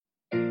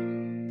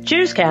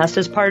Cheerscast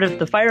is part of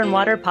the Fire and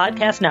Water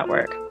Podcast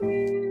Network.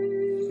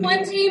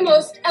 20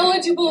 most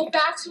eligible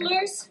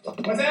bachelors.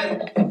 What's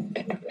that?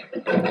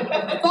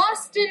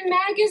 Boston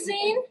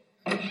Magazine.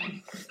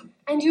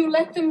 And you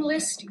let them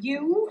list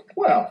you?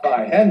 Well, if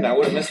I hadn't, I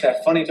would have missed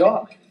that funny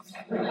dog.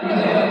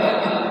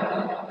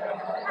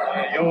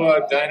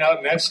 You'll dine out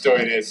in that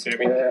story there,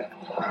 Sammy. I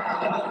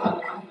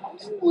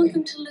don't want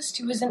them to list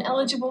you as an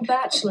eligible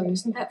bachelor.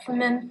 Isn't that for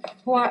men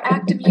who are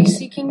actively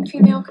seeking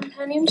female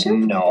companionship?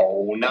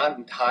 No, not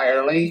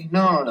entirely.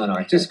 No.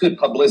 Just good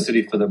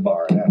publicity for the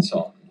bar, that's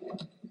all.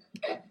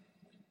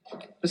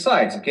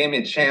 Besides, it gave me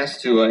a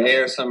chance to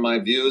air some of my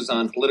views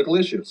on political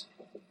issues.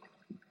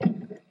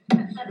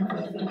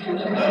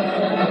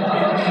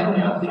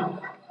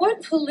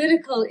 What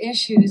political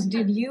issues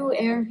did you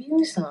air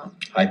views on?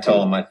 I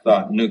told him I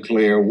thought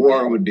nuclear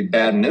war would be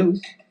bad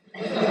news.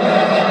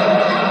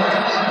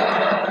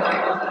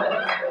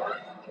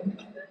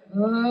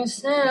 Oh,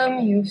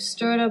 Sam, you've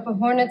stirred up a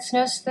hornet's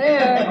nest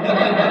there.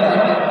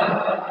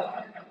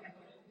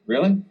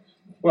 Really?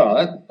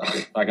 Well,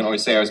 I can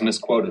always say I was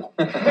misquoted.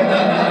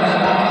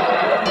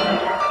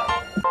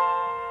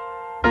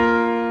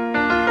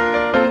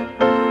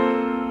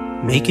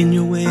 Making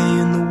your way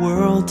in the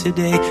world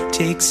today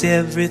takes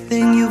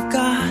everything you've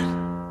got.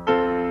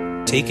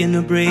 Taking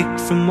a break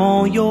from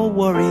all your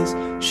worries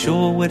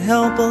sure would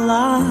help a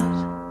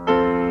lot.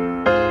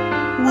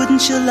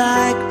 Wouldn't you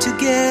like to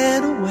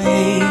get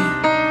away?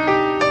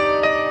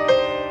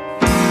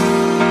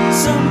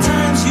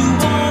 Sometimes you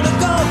wanna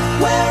go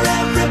where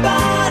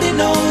everybody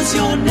knows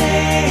your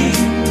name,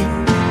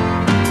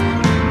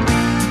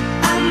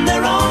 and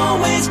they're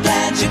always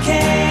glad you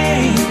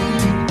came.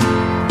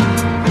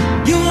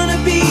 You wanna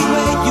be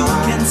where you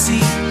can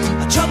see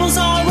our troubles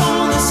are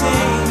all the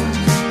same.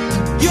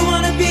 You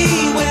wanna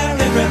be where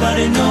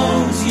everybody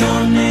knows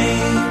your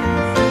name.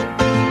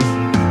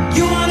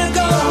 You wanna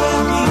go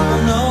where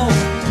people know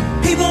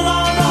people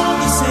are all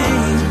the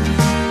same.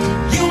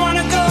 You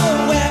wanna go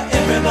where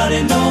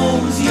everybody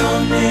knows your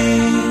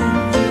name.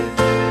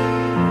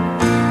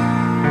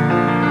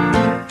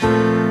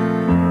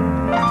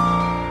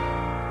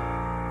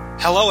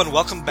 Hello and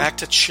welcome back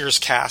to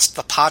Cheerscast,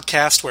 the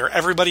podcast where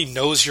everybody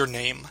knows your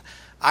name.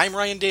 I'm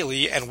Ryan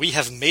Daly, and we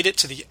have made it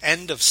to the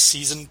end of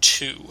Season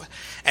 2.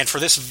 And for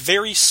this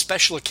very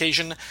special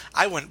occasion,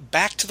 I went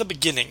back to the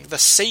beginning, the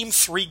same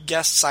 3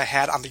 guests I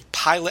had on the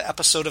pilot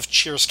episode of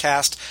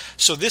Cheerscast,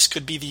 so this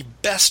could be the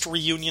best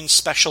reunion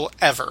special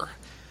ever.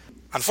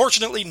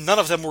 Unfortunately, none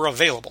of them were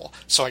available,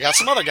 so I got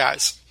some other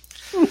guys.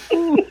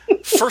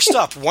 First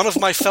up, one of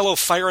my fellow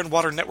Fire and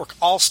Water Network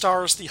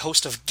All-Stars, the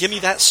host of Gimme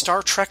That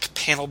Star Trek,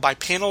 Panel by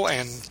Panel,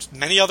 and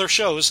many other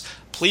shows.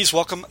 Please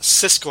welcome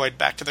Siskoid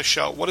back to the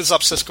show. What is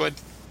up, Siskoid?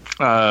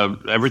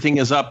 Everything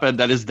is up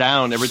that is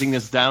down. Everything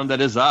is down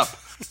that is up.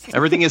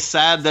 Everything is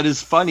sad that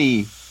is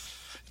funny.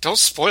 Don't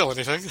spoil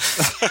anything.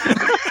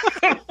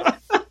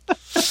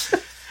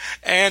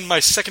 And my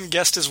second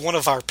guest is one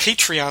of our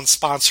Patreon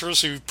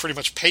sponsors who pretty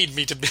much paid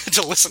me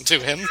to listen to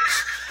him.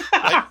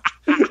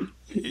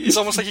 He's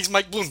almost like he's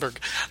Mike Bloomberg.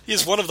 He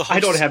is one of the hosts. I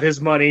don't have his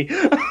money.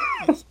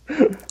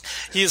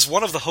 He is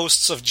one of the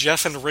hosts of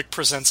Jeff and Rick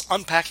Presents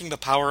Unpacking the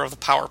Power of the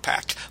Power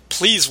Pack.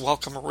 Please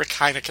welcome Rick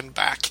Heineken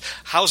back.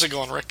 How's it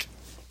going, Rick?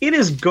 It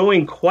is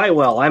going quite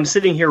well. I'm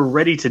sitting here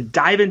ready to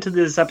dive into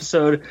this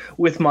episode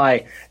with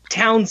my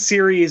Town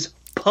Series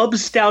Pub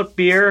Stout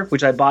beer,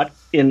 which I bought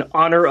in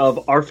honor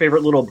of our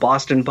favorite little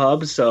Boston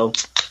pub. So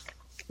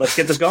let's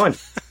get this going.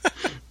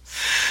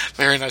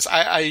 Very nice.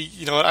 I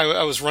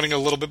was running a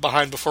little bit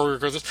behind before we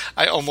recorded this.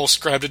 I almost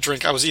grabbed a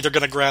drink. I was either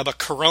going to grab a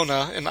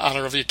Corona in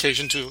honor of the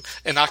occasion to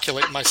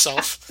inoculate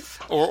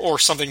myself, or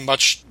something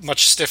much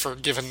stiffer,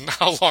 given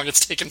how long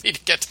it's taken me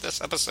to get to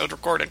this episode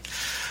recording.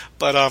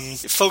 But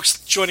folks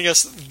joining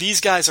us,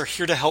 these guys are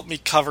here to help me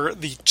cover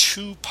the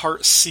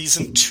 2-part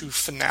Season 2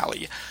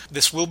 finale.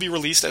 This will be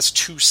released as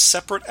 2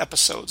 separate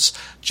episodes,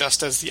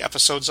 just as the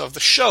episodes of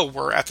the show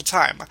were at the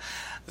time.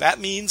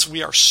 That means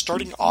we are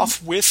starting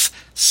off with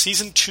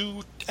Season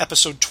 2,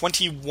 Episode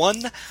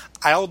 21,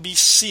 I'll Be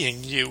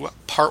Seeing You,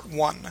 Part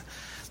 1.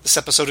 This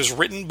episode is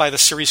written by the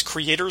series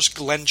creators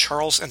Glenn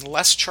Charles and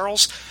Les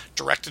Charles,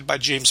 directed by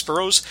James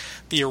Burrows.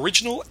 The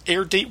original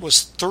air date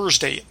was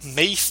Thursday,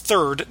 May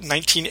 3rd,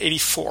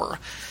 1984.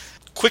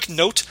 Quick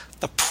note,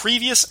 the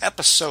previous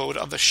episode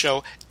of the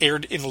show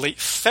aired in late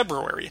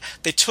February.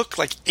 They took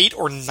like 8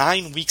 or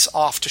 9 weeks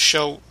off to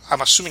show,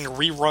 I'm assuming,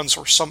 reruns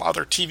or some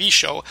other TV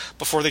show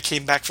before they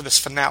came back for this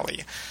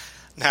finale.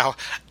 Now,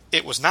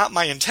 it was not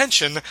my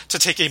intention to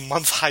take a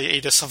month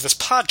hiatus of this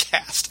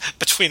podcast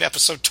between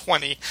episode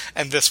 20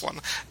 and this one.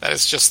 That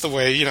is just the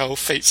way,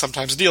 fate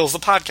sometimes deals the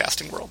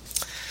podcasting world.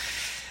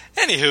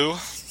 Anywho,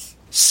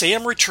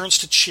 Sam returns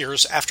to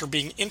Cheers after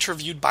being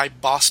interviewed by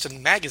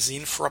Boston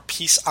Magazine for a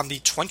piece on the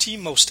 20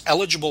 most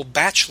eligible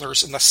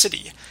bachelors in the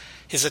city.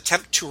 His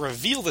attempt to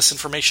reveal this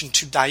information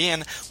to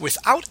Diane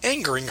without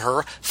angering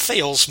her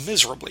fails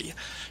miserably.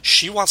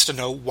 She wants to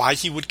know why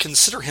he would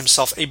consider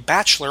himself a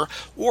bachelor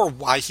or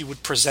why he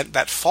would present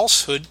that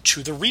falsehood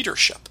to the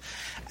readership.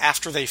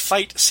 After they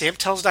fight, Sam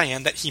tells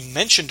Diane that he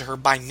mentioned her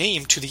by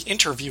name to the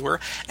interviewer,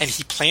 and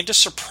he planned to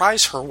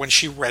surprise her when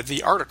she read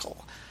the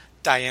article.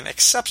 Diane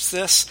accepts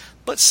this,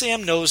 but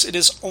Sam knows it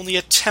is only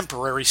a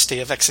temporary stay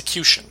of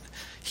execution.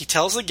 He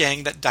tells the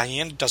gang that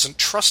Diane doesn't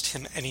trust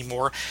him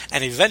anymore,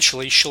 and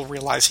eventually she'll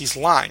realize he's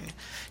lying.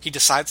 He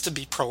decides to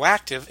be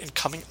proactive in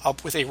coming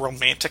up with a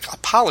romantic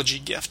apology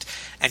gift,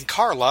 and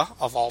Carla,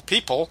 of all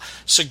people,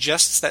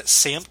 suggests that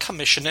Sam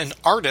commission an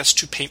artist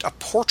to paint a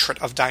portrait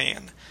of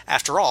Diane.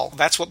 After all,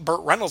 that's what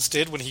Burt Reynolds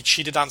did when he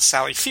cheated on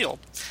Sally Field.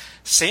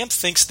 Sam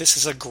thinks this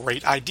is a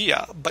great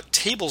idea, but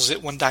tables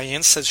it when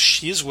Diane says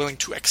she is willing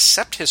to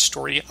accept his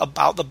story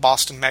about the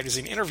Boston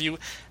Magazine interview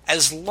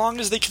as long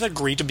as they can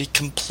agree to be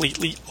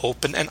completely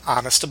open and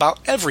honest about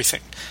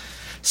everything.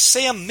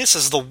 Sam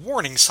misses the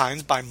warning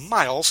signs by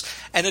miles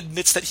and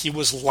admits that he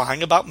was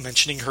lying about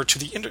mentioning her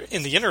to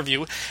in the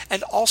interview,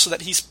 and also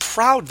that he's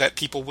proud that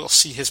people will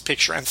see his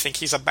picture and think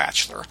he's a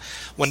bachelor.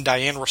 When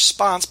Diane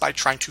responds by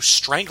trying to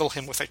strangle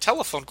him with a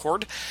telephone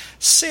cord,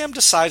 Sam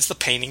decides the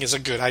painting is a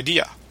good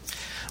idea.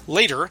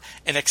 Later,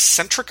 an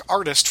eccentric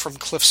artist from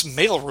Cliff's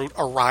mail route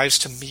arrives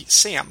to meet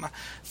Sam.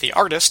 The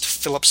artist,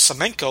 Philip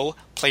Semenko,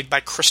 played by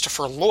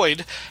Christopher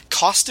Lloyd,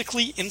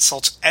 caustically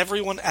insults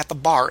everyone at the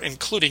bar,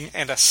 including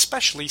and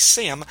especially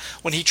Sam,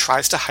 when he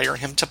tries to hire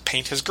him to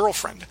paint his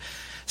girlfriend.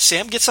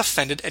 Sam gets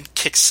offended and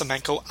kicks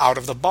Semenko out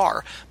of the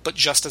bar, but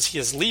just as he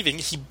is leaving,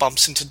 he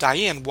bumps into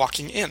Diane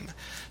walking in.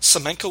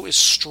 Semenko is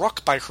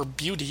struck by her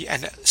beauty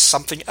and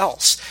something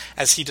else,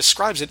 as he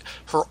describes it,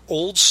 her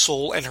old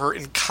soul and her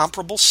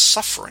incomparable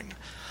suffering.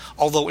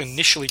 Although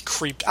initially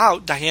creeped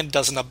out, Diane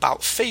does an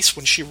about-face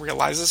when she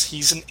realizes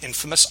he's an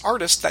infamous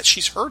artist that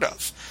she's heard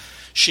of.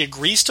 She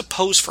agrees to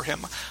pose for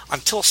him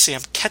until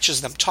Sam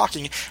catches them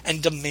talking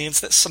and demands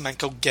that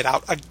Semenko get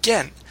out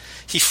again.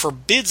 He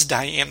forbids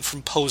Diane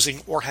from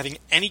posing or having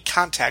any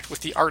contact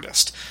with the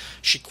artist.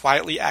 She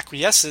quietly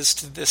acquiesces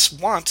to this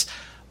want,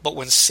 but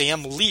when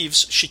Sam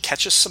leaves, she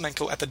catches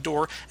Semenko at the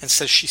door and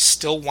says she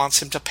still wants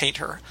him to paint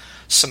her.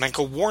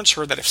 Semenko warns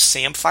her that if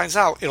Sam finds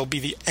out, it'll be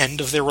the end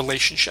of their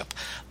relationship,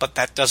 but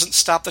that doesn't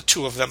stop the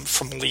two of them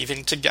from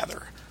leaving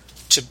together.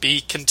 To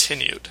be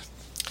continued.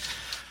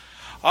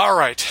 All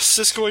right,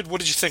 Siskoid, what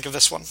did you think of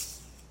this one?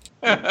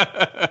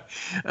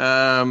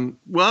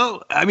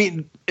 Well, I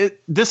mean,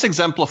 this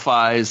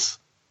exemplifies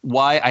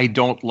why I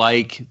don't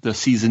like the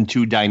season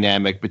 2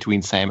 dynamic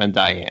between Sam and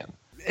Diane.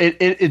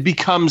 It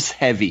becomes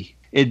heavy.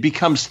 It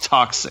becomes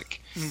toxic.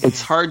 Mm-hmm.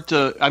 It's hard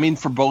to, I mean,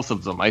 for both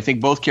of them. I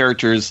think both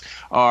characters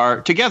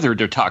are, together,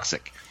 they're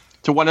toxic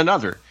to one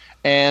another.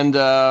 And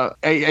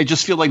I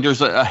just feel like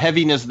there's a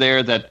heaviness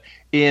there that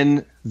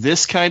in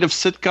this kind of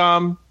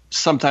sitcom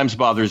sometimes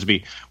bothers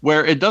me,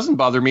 where it doesn't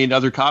bother me in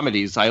other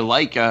comedies. I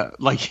like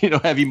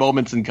heavy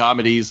moments in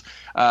comedies,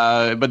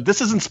 but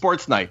this isn't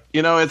Sports Night.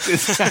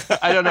 It's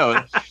I don't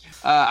know.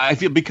 I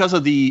feel because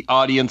of the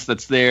audience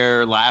that's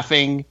there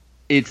laughing,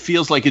 it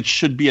feels like it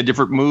should be a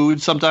different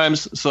mood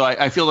sometimes. So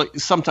I feel like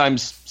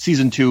sometimes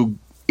season 2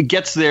 it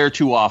gets there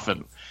too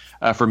often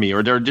for me,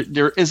 or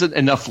there isn't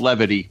enough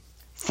levity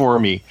for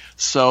me.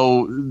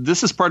 So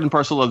this is part and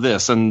parcel of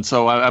this, and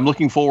so I'm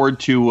looking forward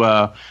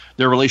to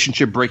their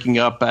relationship breaking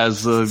up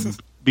as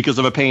because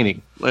of a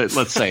painting.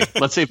 Let's say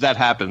if that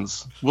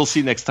happens. We'll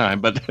see next time.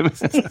 But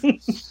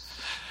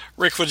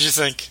Rick, what did you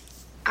think?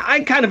 I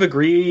kind of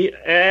agree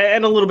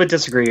and a little bit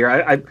disagree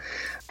here.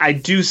 I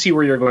do see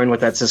where you're going with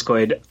that,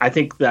 Siskoid. I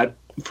think that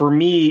for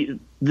me,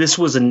 this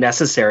was a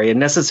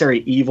necessary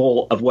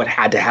evil of what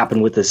had to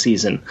happen with this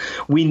season.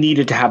 We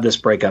needed to have this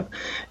breakup.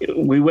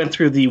 We went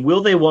through the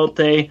will they, won't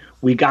they.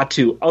 We got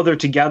to they're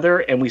together,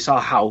 and we saw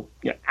how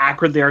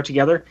acrid they are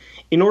together.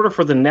 In order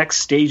for the next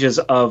stages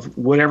of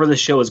whatever the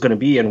show is going to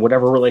be and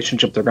whatever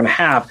relationship they're going to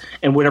have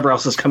and whatever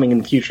else is coming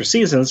in future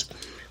seasons,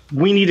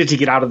 we needed to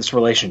get out of this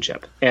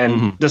relationship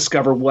and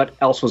discover what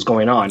else was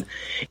going on.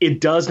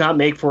 It does not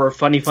make for a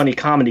funny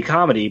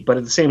comedy, but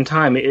at the same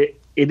time, it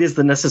is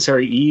the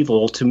necessary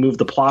evil to move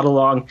the plot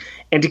along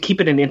and to keep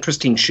it an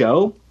interesting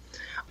show.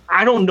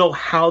 I don't know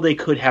how they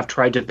could have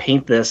tried to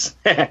paint this,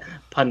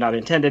 pun not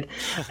intended,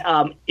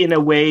 in a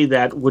way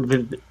that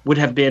would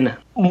have been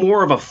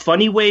more of a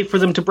funny way for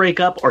them to break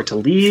up or to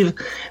leave.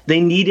 They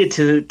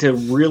needed to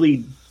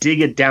really dig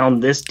it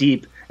down this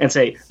deep and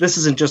say, this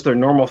isn't just their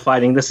normal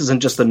fighting. This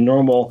isn't just the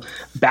normal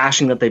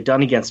bashing that they've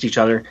done against each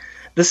other.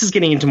 This is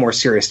getting into more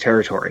serious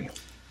territory.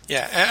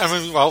 Yeah, I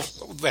mean, well,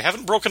 they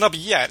haven't broken up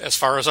yet as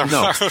far as our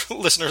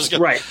listeners go.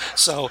 Right.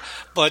 So,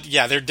 but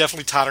yeah, they're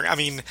definitely tottering. I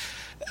mean,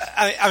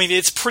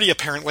 it's pretty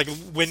apparent,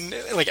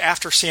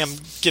 after Sam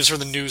gives her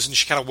the news and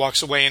she kind of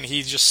walks away and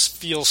he just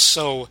feels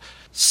so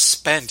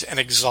spent and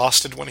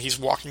exhausted when he's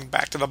walking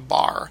back to the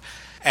bar.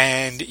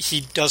 And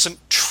he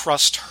doesn't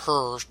trust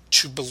her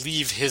to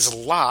believe his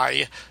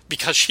lie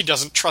because she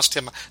doesn't trust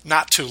him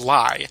not to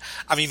lie.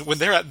 I mean, when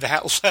they're at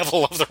that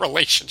level of the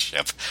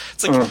relationship,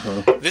 it's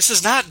like, this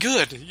is not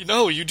good.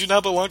 You do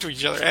not belong to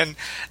each other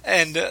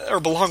and or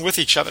belong with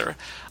each other.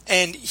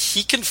 And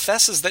he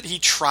confesses that he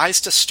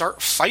tries to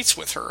start fights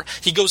with her.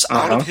 He goes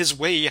out of his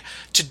way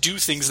to do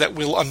things that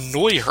will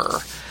annoy her.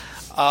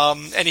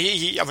 And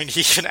he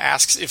even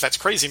asks if that's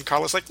crazy, and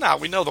Carla's like, "No,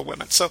 we know the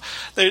women." So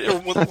they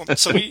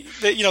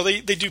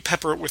do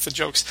pepper it with the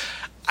jokes.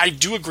 I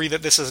do agree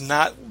that this is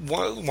not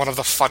one of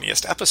the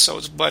funniest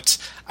episodes, but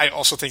I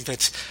also think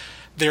that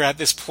they're at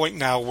this point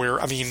now where,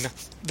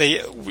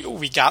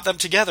 we got them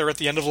together at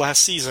the end of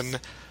last season.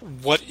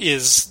 What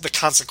is the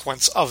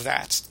consequence of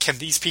that? Can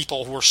these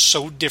people who are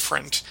so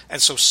different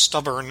and so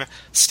stubborn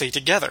stay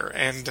together?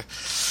 And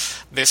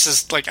this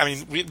is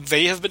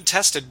they have been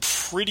tested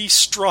pretty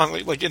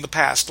strongly, like in the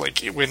past,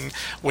 like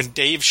when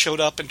Dave showed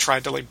up and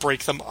tried to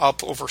break them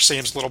up over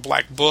Sam's little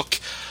black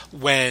book,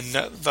 when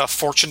the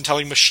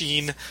fortune-telling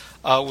machine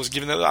was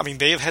given them.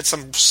 They have had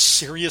some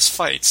serious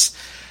fights.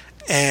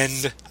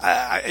 And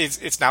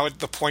it's now at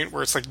the point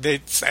where it's like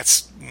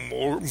that's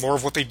more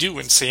of what they do,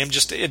 and Sam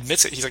just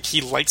admits it. He's like, he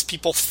likes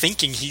people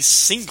thinking he's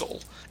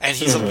single and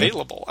he's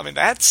available.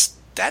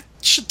 That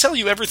should tell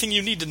you everything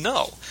you need to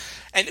know.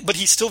 But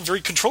he's still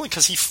very controlling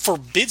because he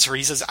forbids her.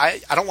 He says,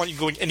 I don't want you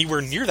going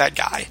anywhere near that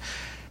guy.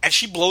 And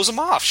she blows him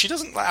off. She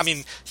doesn't.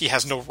 He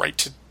has no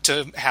right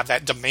to have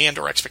that demand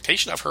or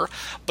expectation of her,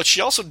 but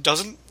she also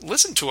doesn't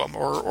listen to him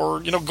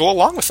or go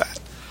along with that.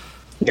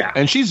 Yeah,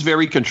 and she's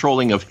very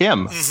controlling of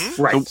him.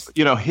 Mm-hmm. Right. So,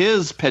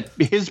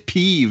 his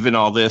peeve in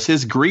all this,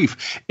 his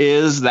grief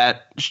is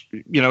that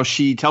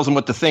she tells him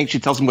what to think, she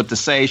tells him what to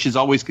say. She's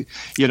always, and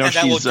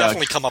that will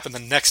definitely come up in the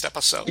next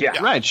episode.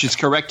 Yeah, right. She's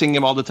correcting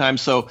him all the time.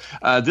 So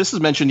this is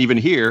mentioned even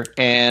here,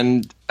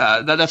 and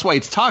that's why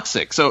it's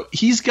toxic. So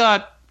he's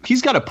got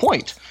a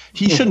point.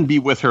 He shouldn't be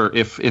with her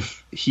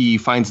if he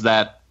finds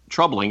that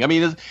troubling.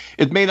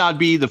 It may not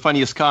be the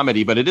funniest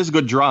comedy, but it is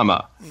good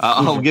drama.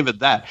 I'll give it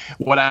that.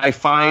 What I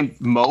find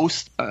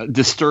most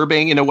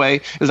disturbing in a way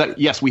is that,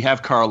 yes, we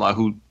have Carla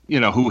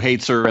who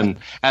hates her and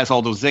has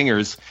all those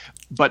zingers,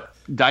 but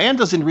Diane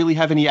doesn't really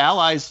have any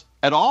allies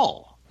at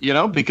all,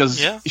 because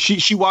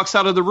she walks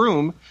out of the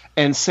room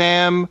and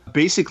Sam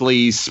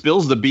basically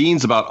spills the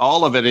beans about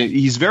all of it. And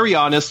he's very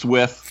honest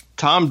with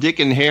Tom, Dick,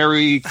 and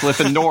Harry,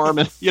 Cliff, and Norm,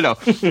 and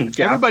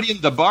everybody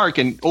in the bar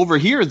can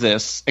overhear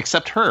this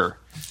except her.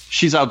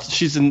 She's out.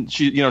 She's in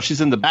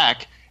the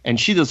back, and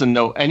she doesn't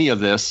know any of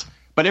this.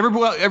 But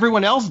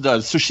everyone else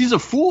does. So she's a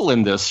fool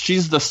in this.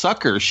 She's the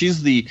sucker.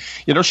 She's the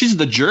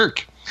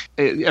jerk.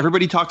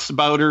 Everybody talks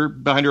about her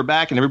behind her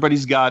back, and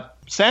everybody's got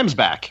Sam's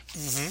back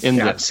in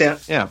this.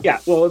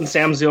 Well, and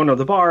Sam's the owner of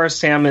the bar.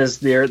 Sam is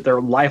their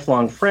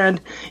lifelong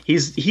friend.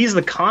 He's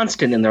the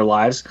constant in their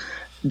lives.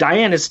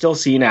 Diane is still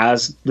seen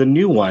as the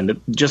new one,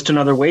 just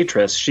another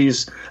waitress.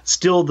 She's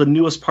still the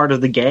newest part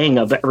of the gang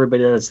of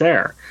everybody that's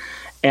there.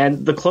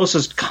 And the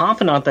closest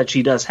confidant that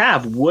she does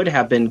have would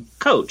have been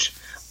Coach.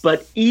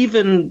 But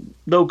even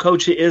though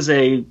Coach is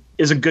a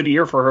good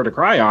ear for her to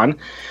cry on,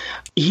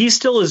 he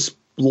still is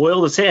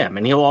loyal to Sam,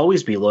 and he'll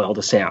always be loyal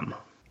to Sam.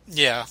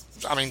 Yeah.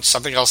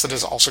 Something else that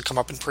has also come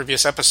up in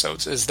previous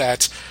episodes is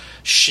that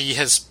she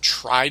has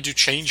tried to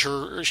change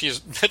her. She has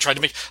tried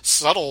to make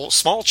subtle,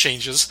 small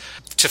changes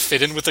to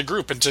fit in with the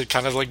group and to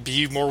kind of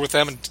be more with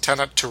them and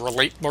to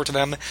relate more to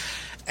them.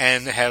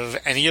 And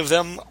have any of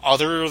them,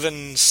 other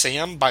than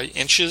Sam, by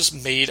inches,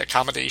 made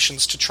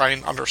accommodations to try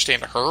and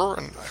understand her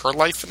and her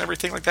life and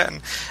everything like that,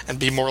 and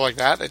be more like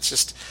that? It's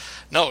just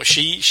no.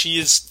 She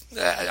is.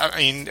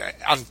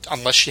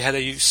 Unless she had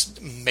a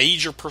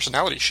major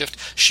personality shift,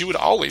 she would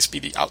always be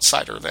the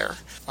outsider there,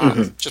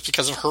 just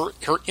because of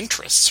her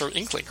interests, her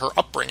inkling, her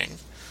upbringing.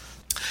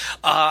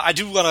 I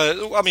do want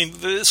to.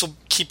 This will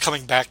keep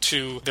coming back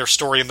to their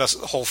story and this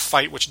whole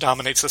fight, which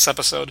dominates this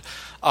episode.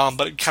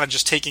 But kind of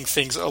just taking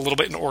things a little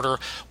bit in order.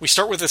 We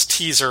start with this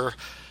teaser.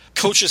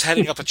 Coach is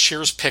heading up a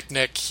Cheers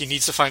picnic. He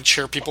needs to find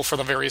chair people for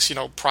the various,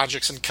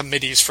 projects and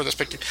committees for this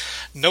picnic.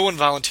 No one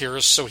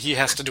volunteers, so he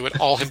has to do it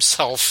all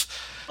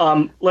himself.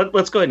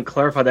 Let's go ahead and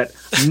clarify that.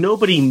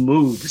 Nobody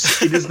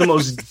moves. It is the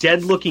most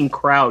dead-looking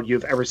crowd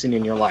you've ever seen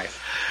in your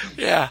life.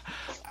 Yeah.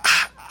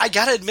 I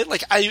gotta admit,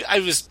 I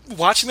was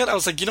watching that, I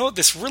was like,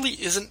 this really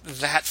isn't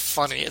that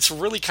funny. It's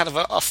really kind of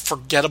a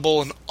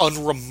forgettable and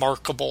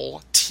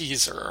unremarkable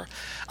teaser.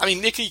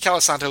 Nicky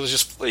Colasanto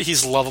is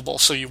he's lovable,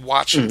 so you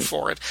watch him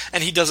for it,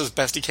 and he does his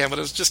best he can, but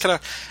it was just kind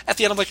of, at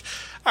the end, I'm like,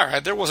 all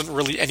right, there wasn't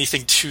really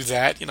anything to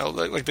that,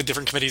 like the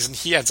different committees, and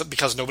he ends up,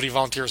 because nobody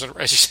volunteers and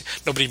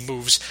nobody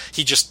moves,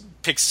 he just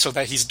picks so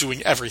that he's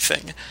doing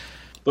everything.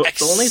 Except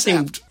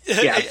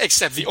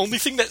the only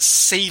thing that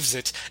saves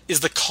it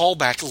is the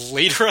callback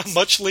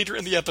much later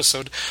in the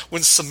episode,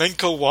 when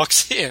Semenko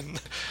walks in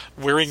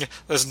wearing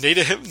this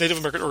Native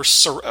American or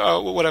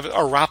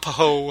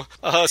Arapaho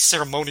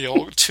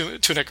ceremonial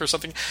tunic or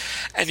something,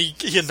 and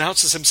he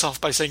announces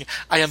himself by saying,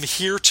 "I am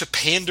here to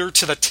pander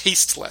to the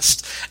taste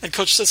list." And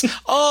Coach says,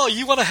 "Oh,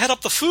 you want to head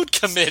up the food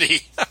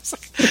committee?" I was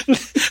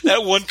like,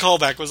 that one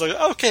callback was like,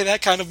 okay,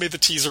 that kind of made the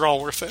teaser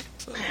all worth it.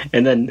 So.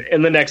 And then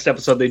in the next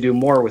episode, they do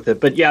more with it.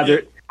 But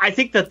I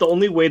think that the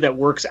only way that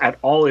works at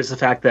all is the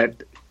fact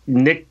that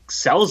Nick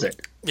sells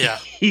it. Yeah,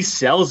 he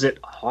sells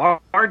it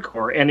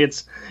hardcore, and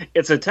it's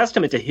a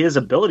testament to his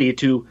ability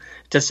to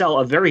sell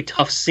a very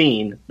tough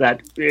scene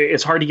that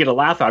it's hard to get a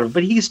laugh out of,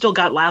 but he still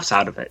got laughs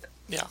out of it.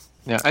 Yeah,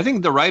 Yeah, I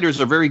think the writers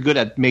are very good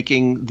at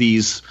making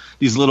these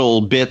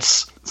little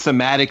bits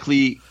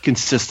thematically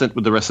consistent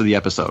with the rest of the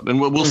episode. And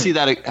we'll see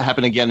that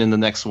happen again in the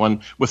next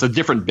one with a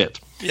different bit,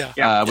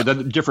 with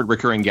a different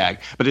recurring gag.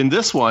 But in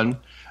this one,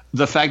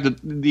 the fact that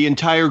the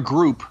entire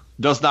group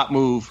does not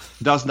move,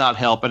 does not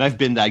help, and I've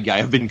been that guy,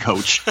 I've been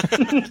coach.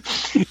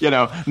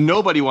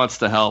 Nobody wants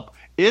to help,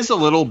 is a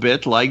little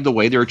bit like the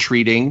way they're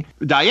treating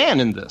Diane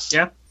in this.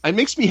 Yeah. It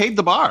makes me hate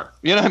the bar.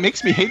 It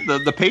makes me hate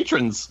the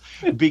patrons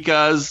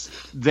because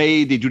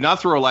they do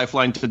not throw a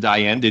lifeline to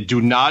Diane. They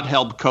do not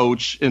help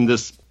Coach in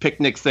this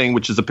picnic thing,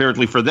 which is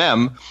apparently for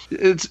them.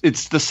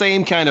 It's the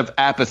same kind of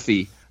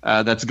apathy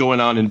that's going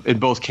on in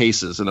both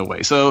cases in a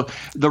way. So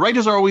the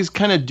writers are always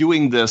kind of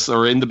doing this,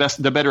 or in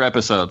the better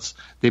episodes,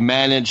 they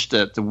manage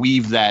to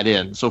weave that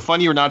in. So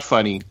funny or not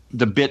funny,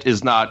 the bit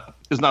is not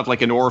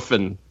like an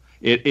orphan.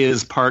 It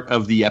is part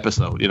of the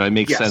episode. It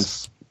makes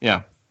sense.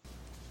 Yeah.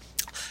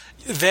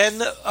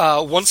 Then,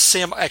 once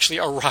Sam actually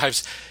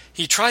arrives,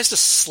 he tries to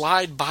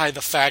slide by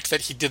the fact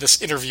that he did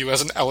this interview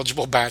as an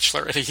eligible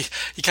bachelor, and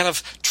he kind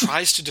of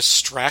tries to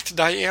distract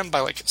Diane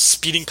by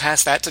speeding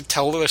past that to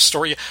tell her a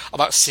story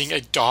about seeing a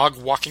dog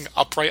walking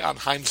upright on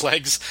hind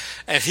legs.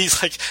 And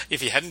he's like, if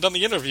he hadn't done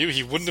the interview,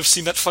 he wouldn't have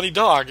seen that funny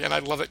dog. And I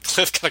love it.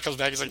 Cliff kind of comes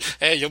back. He's like,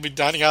 hey, you'll be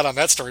dining out on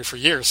that story for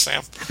years,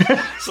 Sam.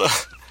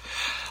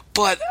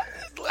 But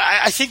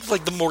I think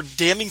the more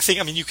damning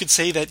thing, you could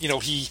say that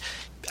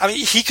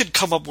he could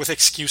come up with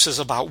excuses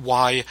about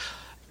why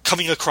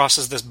coming across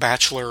as this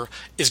bachelor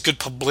is good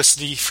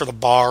publicity for the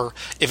bar.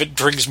 If it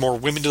brings more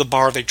women to the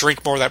bar, they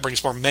drink more, that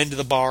brings more men to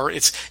the bar.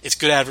 It's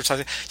good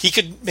advertising. He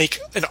could make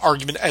an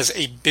argument as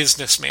a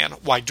businessman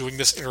why doing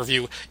this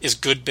interview is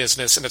good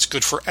business and it's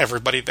good for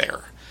everybody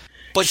there.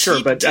 But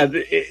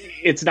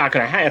it's not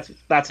going to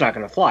that's not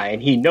going to fly, and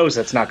he knows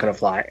that's not going to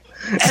fly.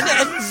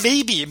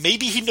 And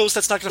maybe he knows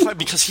that's not going to fly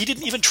because he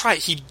didn't even try it.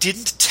 He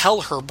didn't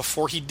tell her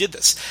before he did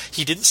this.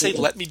 He didn't say,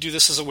 let me do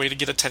this as a way to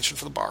get attention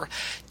for the bar.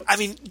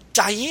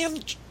 Diane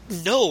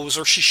knows,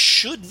 or she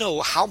should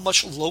know, how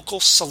much local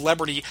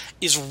celebrity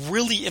is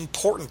really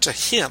important to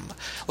him.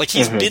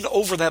 He's been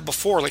over that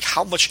before,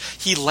 how much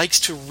he likes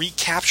to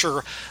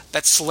recapture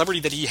that celebrity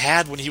that he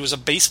had when he was a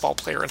baseball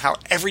player, and how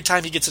every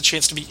time he gets a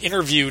chance to be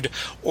interviewed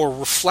or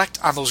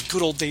reflect on those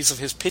good old days of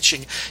his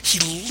pitching, he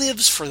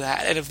lives for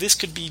that. And if this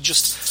could be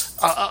just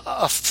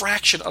a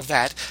fraction of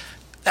that,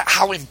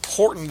 how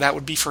important that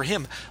would be for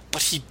him.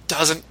 But he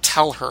doesn't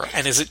tell her.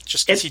 And is it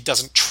just because he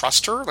doesn't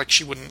trust her?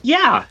 She wouldn't...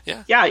 Yeah.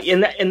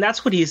 And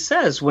that's what he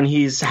says when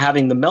he's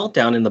having the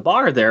meltdown in the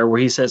bar there, where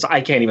he says,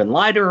 I can't even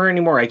lie to her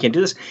anymore. I can't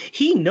do this.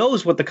 He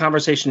knows what the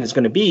conversation is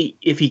going to be.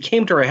 If he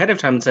came to her ahead of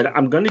time and said,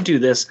 I'm going to do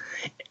this,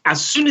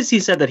 as soon as he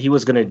said that he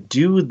was going to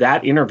do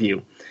that interview,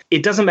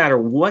 it doesn't matter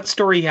what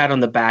story he had on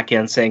the back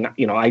end saying,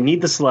 I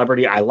need the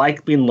celebrity. I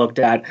like being looked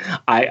at.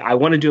 I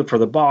want to do it for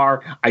the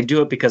bar. I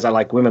do it because I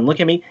like women look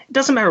at me. It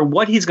doesn't matter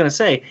what he's going to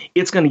say.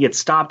 It's going to get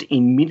stopped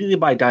immediately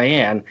by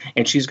Diane,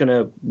 and she's going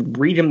to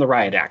read him the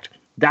riot act.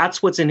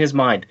 That's what's in his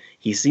mind.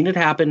 He's seen it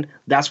happen.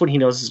 That's what he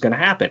knows is going to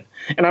happen.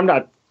 And I'm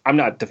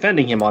not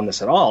defending him on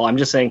this at all. I'm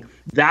just saying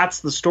that's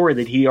the story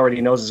that he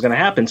already knows is going to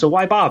happen. So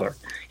why bother?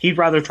 He'd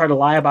rather try to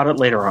lie about it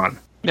later on.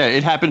 Yeah,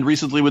 it happened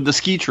recently with the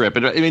ski trip.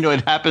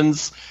 It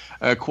happens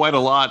quite a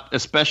lot,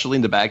 especially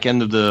in the back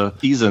end of the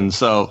season.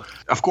 So,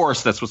 of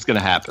course, that's what's going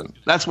to happen.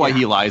 That's why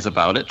he lies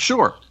about it.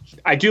 Sure.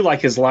 I do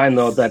like his line,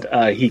 though,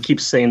 that he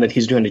keeps saying that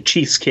he's doing a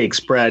cheesecake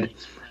spread,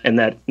 and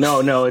that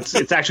no,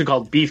 it's actually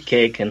called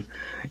beefcake,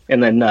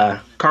 and then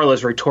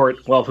Carla's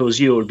retort, well, if it was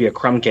you, it would be a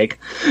crumb cake.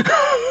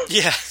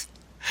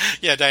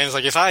 Yeah, Diane's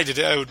like, if I did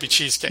it, it would be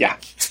cheesecake. Yeah.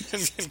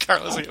 And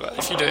Carla's like, well,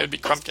 if you did it, it'd be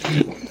crumb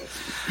cake.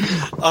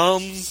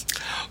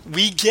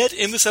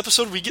 In this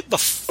episode, we get the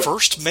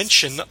first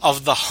mention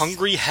of the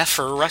Hungry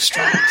Heifer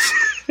restaurant.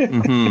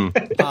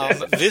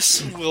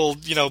 This will,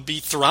 be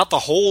throughout the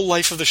whole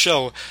life of the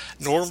show,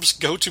 Norm's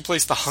go-to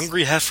place, the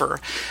Hungry Heifer.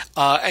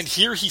 And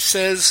here he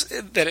says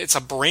that it's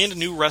a brand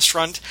new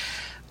restaurant.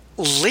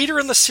 Later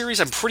in the series,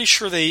 I'm pretty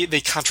sure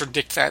they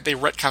contradict that. They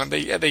retcon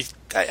it.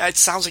 It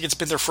sounds like it's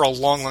been there for a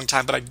long, long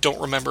time, but I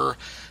don't remember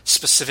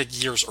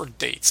specific years or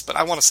dates. But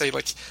I want to say, it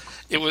was.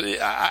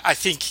 I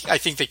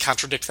think they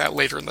contradict that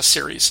later in the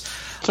series.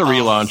 It's a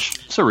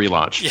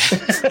relaunch.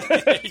 Yeah.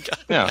 There you go.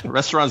 Yeah,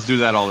 restaurants do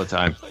that all the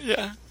time.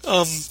 Yeah.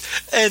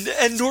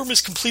 And Norm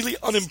is completely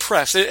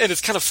unimpressed, and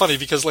it's kind of funny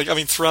because,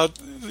 throughout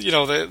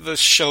the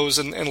shows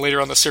and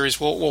later on the series,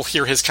 we'll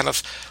hear his kind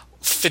of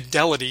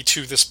fidelity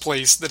to this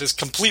place that is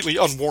completely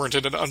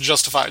unwarranted and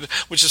unjustified,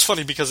 which is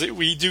funny because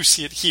we do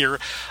see it here,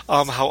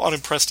 how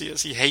unimpressed he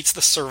is. He hates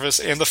the service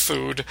and the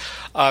food.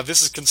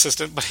 This is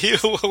consistent, but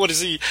what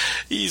is he?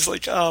 He's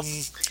like,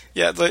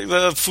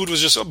 the food was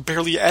just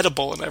barely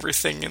edible and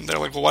everything, and they're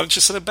like, well, why don't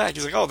you send it back?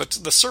 He's like, oh,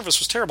 the service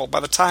was terrible.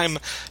 By the time,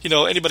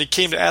 anybody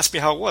came to ask me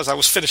how it was, I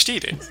was finished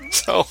eating.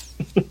 So...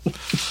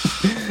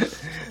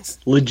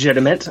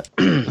 Legitimate.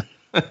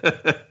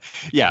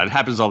 Yeah, it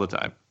happens all the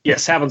time.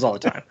 Yes, happens all the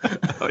time.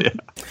 Oh, yeah.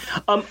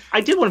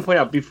 I did want to point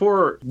out,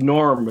 before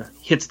Norm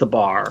hits the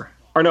bar,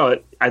 or no,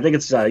 I think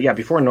it's,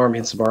 before Norm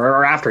hits the bar,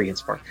 or after he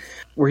hits the bar,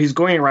 where he's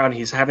going around,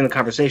 he's having the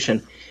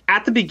conversation.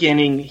 At the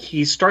beginning,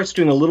 he starts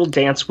doing a little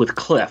dance with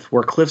Cliff,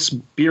 where Cliff's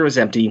beer is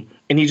empty,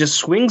 and he just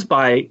swings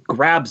by,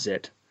 grabs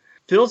it,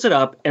 fills it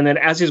up, and then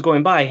as he's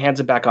going by, hands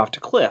it back off to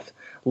Cliff.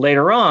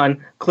 Later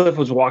on, Cliff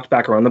has walked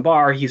back around the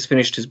bar, he's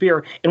finished his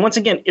beer, and once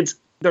again,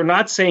 they're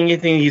not saying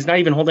anything, he's not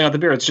even holding out the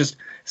beer, it's just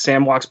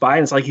Sam walks by,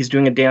 and it's like he's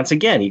doing a dance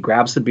again. He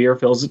grabs the beer,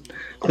 fills it,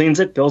 cleans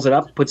it, fills it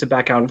up, puts it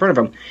back out in front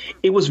of him.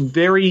 It was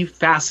very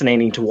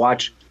fascinating to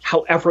watch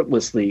how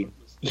effortlessly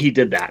he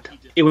did that.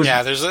 It was,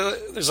 yeah,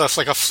 there's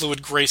like a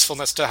fluid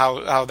gracefulness to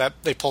how that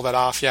they pull that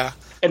off. Yeah,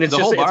 and it's the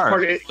just whole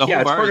bar. It's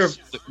part of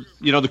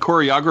the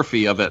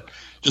choreography of it.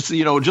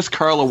 Just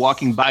Carla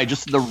walking by,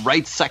 just the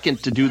right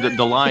second to do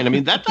the line. I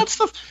mean, that's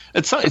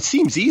it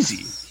seems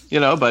easy,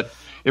 but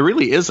it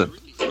really isn't.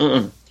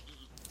 Mm-mm.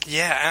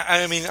 Yeah,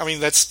 I mean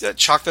that's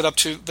chalk that up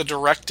to the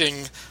directing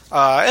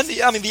and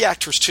the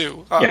actors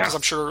too, because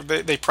I'm sure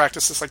they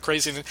practice this like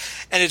crazy, and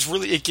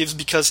it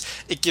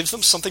gives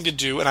them something to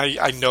do, and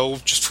I know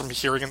just from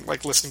hearing and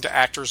like listening to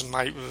actors and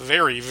my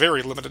very,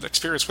 very limited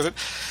experience with it,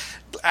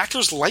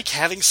 actors like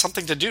having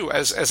something to do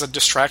as a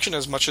distraction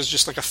as much as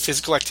just like a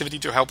physical activity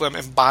to help them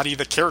embody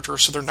the character,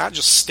 so they're not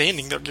just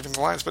standing there giving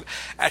the lines, but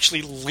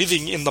actually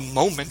living in the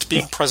moment,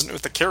 being present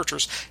with the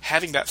characters.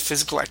 Having that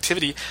physical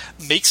activity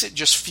makes it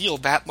just feel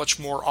that much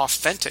more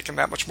authentic and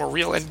that much more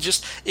real, and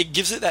just it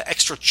gives it that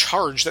extra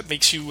charge that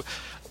makes you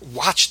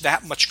watch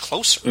that much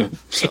closer.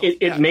 So,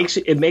 it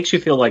makes you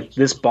feel like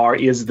this bar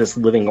is this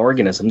living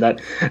organism, that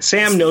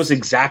Sam knows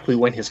exactly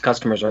when his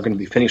customers are going to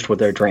be finished with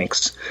their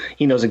drinks.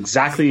 He knows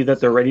exactly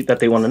that they're ready, that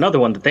they want another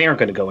one, that they aren't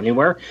going to go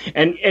anywhere,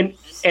 and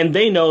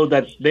they know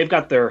that they've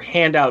got their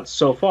hand out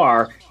so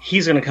far.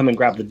 He's going to come and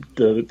grab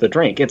the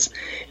drink.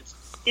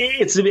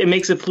 It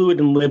makes it fluid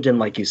and lived in,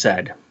 like you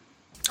said.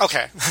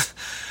 Okay.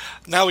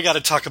 Now we got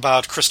to talk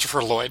about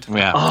Christopher Lloyd.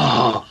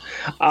 Yeah.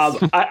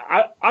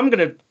 I'm going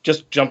to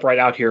just jump right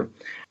out here.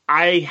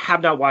 I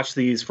have not watched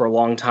these for a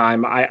long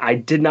time. I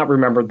did not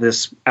remember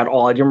this at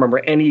all. I didn't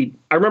remember any.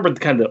 I remember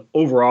kind of the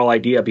overall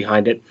idea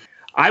behind it.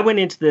 I went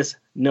into this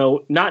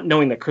not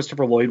knowing that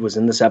Christopher Lloyd was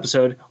in this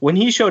episode. When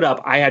he showed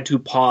up, I had to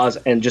pause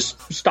and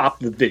just stop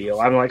the video.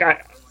 I'm like,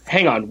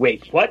 hang on,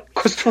 wait, what?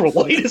 Christopher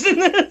Lloyd is in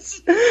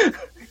this?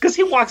 Because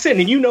he walks in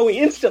and you know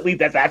instantly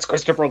that that's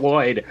Christopher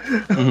Lloyd.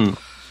 Mm-hmm.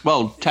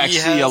 Well,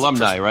 Taxi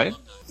alumni, right?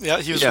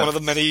 Yeah, he was one of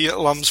the many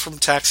alums from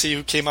Taxi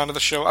who came onto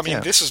the show. I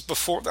mean, this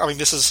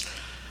is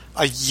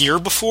a year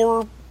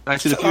before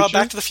Back to the Future?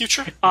 Back to the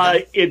Future?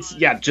 It's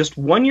just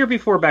 1 year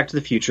before Back to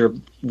the Future,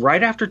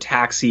 right after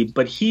Taxi,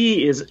 but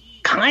he is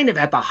kind of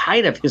at the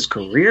height of his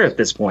career at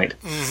this point.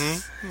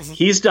 Mm-hmm. Mm-hmm.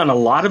 He's done a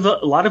lot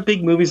of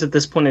big movies at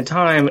this point in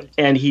time,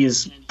 and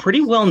he's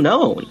pretty well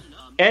known.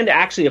 And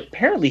actually,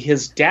 apparently,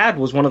 his dad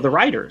was one of the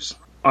writers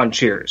on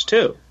Cheers,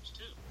 too.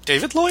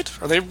 David Lloyd?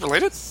 Are they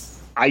related?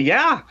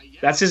 Yeah,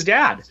 that's his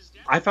dad.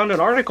 I found an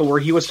article where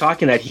he was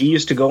talking that he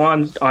used to go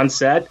on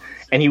set,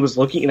 and he was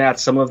looking at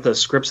some of the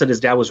scripts that his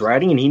dad was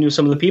writing, and he knew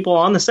some of the people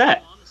on the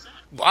set.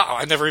 Wow,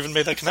 I never even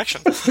made that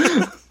connection.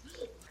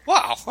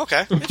 Wow,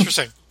 okay,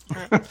 interesting.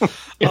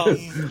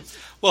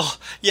 Well,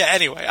 yeah,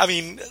 anyway, I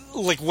mean,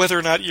 like, whether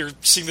or not you're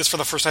seeing this for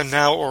the first time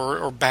now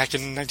or back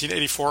in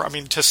 1984, I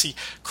mean, to see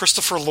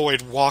Christopher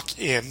Lloyd walk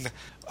in,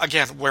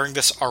 again, wearing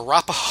this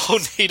Arapaho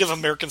Native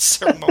American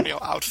ceremonial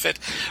outfit,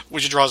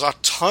 which draws a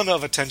ton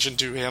of attention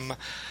to him,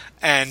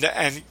 and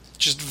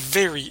just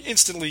very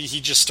instantly he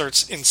just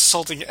starts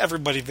insulting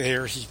everybody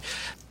there.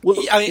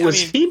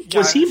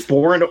 Was he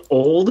born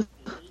old?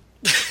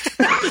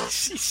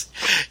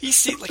 He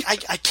seemed like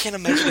I can't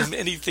imagine him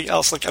anything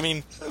else. Like, I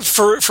mean,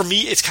 for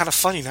me, it's kind of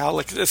funny now.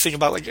 Like, the thing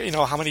about, like,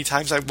 how many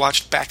times I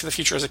watched Back to the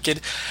Future as a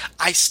kid.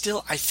 I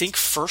think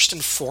first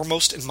and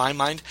foremost in my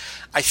mind,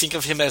 I think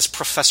of him as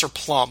Professor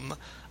Plum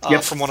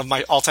from one of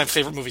my all-time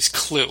favorite movies,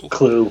 Clue.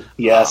 Clue,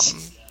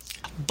 yes.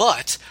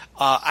 But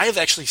I have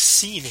actually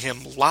seen him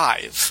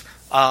live.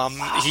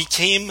 He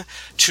came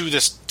to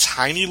this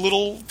tiny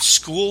little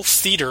school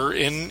theater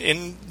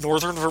in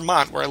northern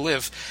Vermont where I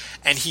live,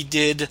 and he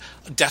did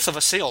Death of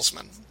a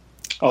Salesman.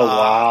 Oh,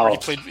 wow.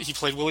 He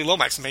played Willie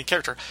Lomax, the main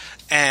character.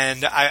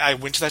 And I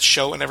went to that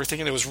show and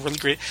everything, and it was really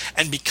great.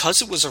 And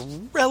because it was a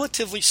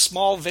relatively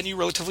small venue,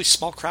 relatively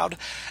small crowd,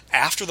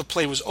 after the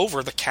play was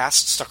over, the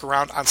cast stuck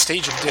around on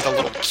stage and did a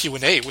little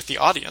Q&A with the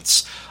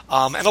audience.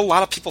 And a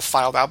lot of people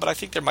filed out, but I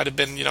think there might have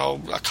been,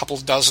 a couple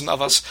dozen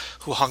of us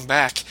who hung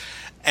back.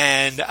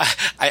 And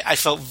I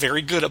felt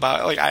very good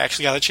about it. Like, I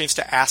actually got a chance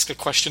to ask a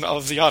question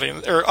of the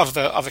audience, or of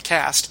the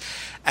cast.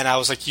 And I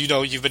was like,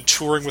 you've been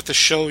touring with the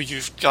show.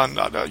 You've done,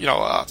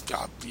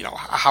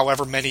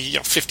 however many,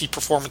 50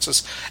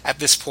 performances at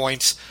this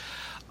point.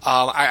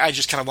 I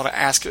just kind of want to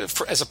ask,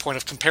 as a point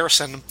of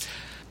comparison,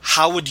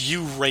 how would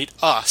you rate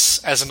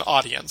us as an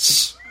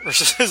audience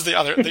versus the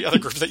other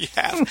group that you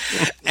have?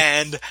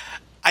 And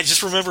I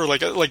just remember, like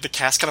the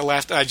cast kind of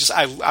laughed,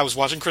 and I was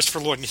watching Christopher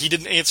Lloyd, and he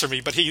didn't answer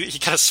me, but he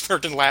kind of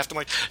smirked and laughed and,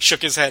 like,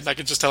 shook his head, and I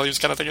could just tell he was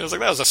kind of thinking, I was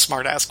like, that was a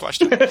smart-ass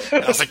question. And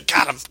I was like,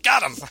 got him!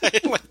 I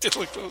did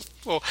like a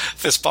little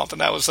fist bump,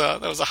 and that was a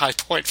high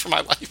point for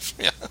my life.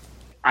 Yeah.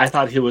 I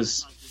thought he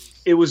was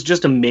it was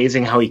just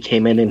amazing how he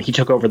came in and he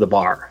took over the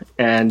bar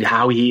and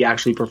how he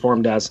actually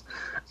performed as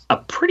a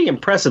pretty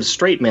impressive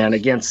straight man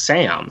against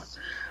Sam.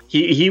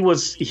 He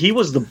was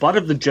the butt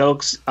of the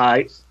jokes.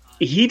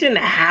 He didn't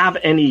have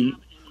any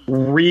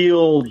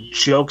real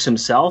jokes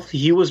himself.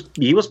 He was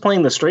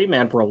playing the straight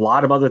man for a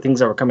lot of other things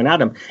that were coming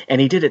at him, and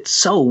he did it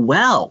so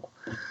well.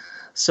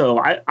 So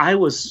I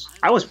was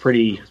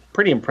pretty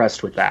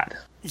impressed with that.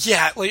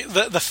 Yeah, like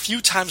the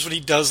few times when he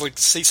does like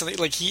say something,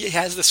 like he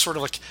has this sort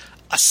of like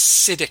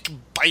acidic,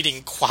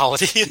 biting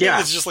quality. Yeah.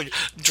 It's just like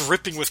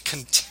dripping with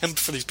contempt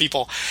for these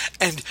people.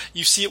 And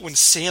you see it when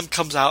Sam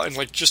comes out and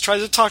like just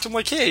tries to talk to him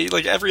like, hey,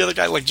 like every other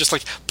guy, like just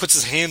like puts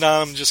his hand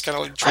on him, just kind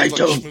of like tries I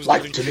to don't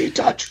like to be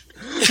touched.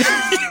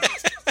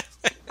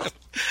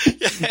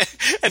 Yeah.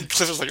 And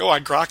Cliff is like, oh, I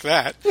grok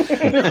that.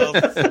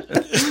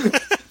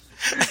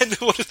 And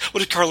what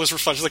did Carlos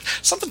respond? She's like,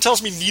 something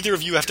tells me neither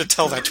of you have to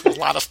tell that to a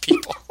lot of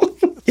people.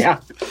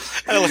 Yeah.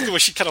 And I like the way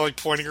she kind of like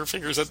pointing her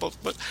fingers at both.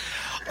 But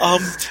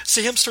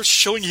Sam starts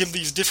showing him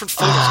these different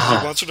photos.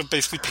 He wants her to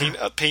basically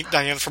paint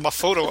Diane from a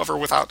photo of her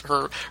without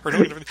her knowing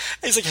everything. And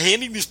he's like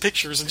handing these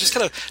pictures and just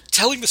kind of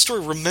telling the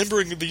story,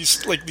 remembering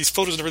these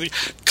photos and everything.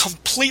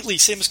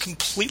 Sam is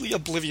completely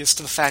oblivious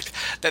to the fact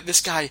that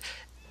this guy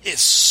is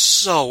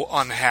so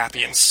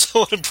unhappy and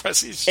so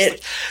unimpressed. He's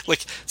just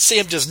like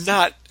Sam does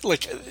not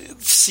like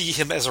see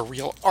him as a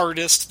real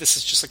artist. This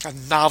is just like a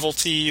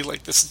novelty.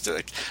 Like this is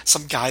like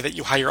some guy that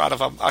you hire out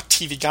of a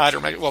TV guide,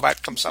 or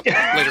that comes up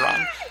later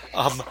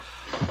on.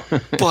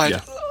 But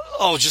yeah.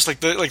 Just like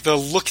the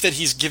look that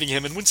he's giving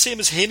him, and when Sam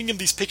is handing him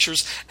these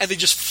pictures, and they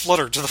just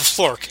flutter to the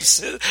floor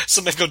because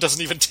Semenko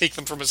doesn't even take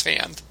them from his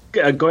hand.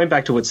 Going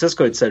back to what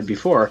Sisko had said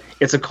before,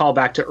 it's a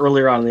callback to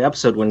earlier on in the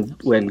episode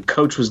when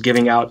Coach was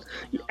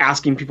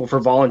asking people for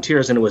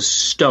volunteers, and it was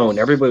stone.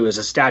 Everybody was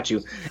a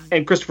statue,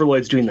 and Christopher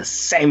Lloyd's doing the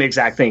same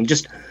exact thing,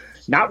 just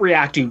not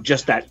reacting,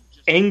 just that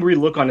angry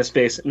look on his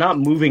face, not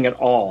moving at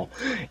all,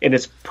 and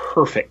it's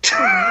perfect.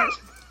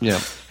 Yeah,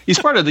 he's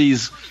part of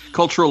these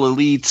cultural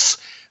elites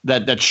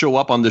that show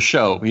up on the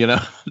show,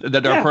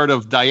 that are part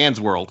of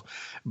Diane's world,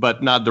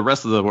 but not the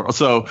rest of the world.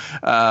 So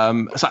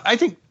I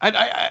think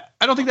I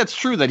don't think that's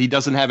true that he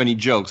doesn't have any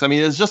jokes. I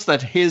mean, it's just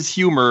that his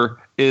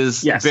humor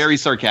is very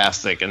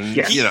sarcastic, and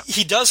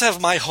he does have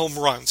my home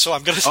run. So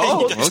I'm going to say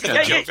he does have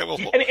a joke that will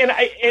hold. And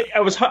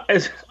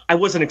I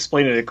wasn't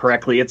explaining it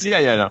correctly. It's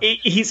no.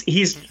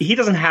 He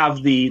doesn't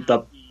have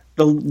the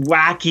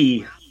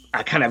wacky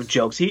kind of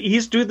jokes.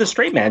 He's doing the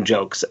straight man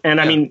jokes,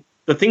 and I mean,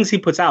 the things he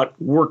puts out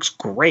works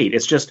great.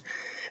 It's just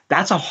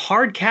that's a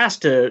hard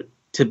cast to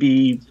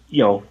be,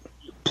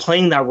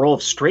 playing that role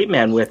of straight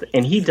man with,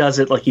 and he does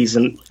it like he's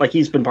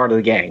been part of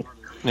the gang.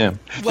 Yeah.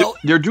 Well,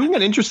 they're doing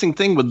an interesting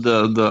thing with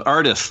the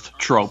artist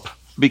trope,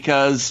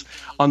 because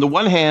on the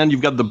one hand,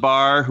 you've got the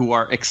bar who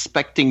are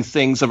expecting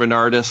things of an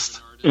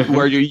artist,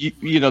 where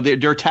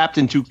they're tapped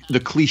into the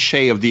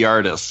cliche of the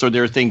artist. So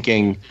they're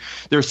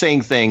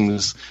saying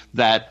things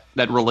that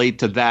relate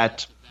to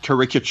that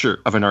caricature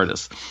of an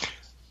artist.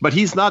 But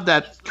he's not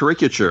that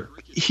caricature.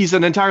 He's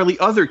an entirely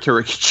other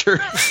caricature.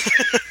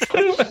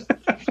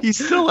 He's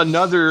still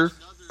another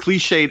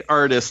cliched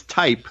artist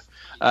type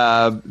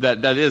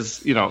that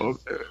is,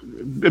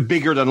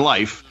 bigger than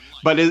life.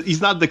 But he's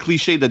not the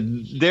cliche that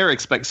they're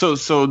expecting.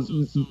 So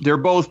they're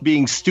both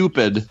being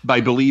stupid by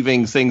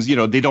believing things,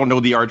 they don't know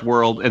the art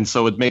world, and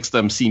so it makes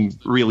them seem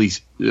really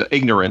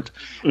ignorant.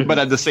 Mm-hmm. But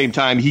at the same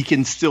time, he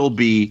can still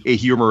be a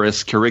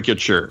humorous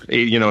caricature,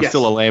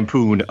 still a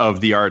lampoon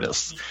of the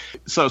artist.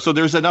 So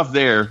there's enough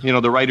there.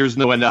 The writers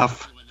know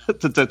enough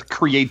to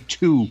create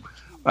two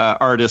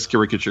artist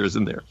caricatures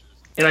in there.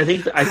 And I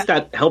think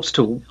that helps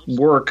to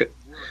work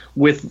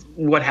with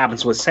what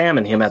happens with Sam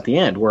and him at the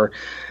end, where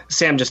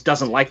Sam just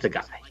doesn't like the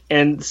guy.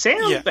 And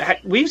Sam,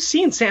 we've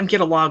seen Sam get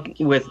along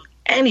with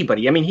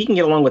anybody. I mean, he can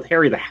get along with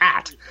Harry the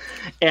Hat.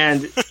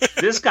 And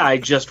this guy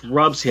just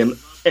rubs him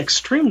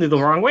extremely the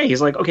wrong way.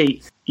 He's like,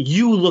 okay,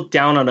 you look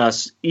down on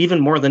us even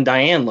more than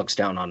Diane looks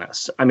down on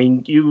us. I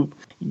mean,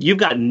 you've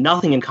got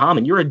nothing in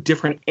common. You're a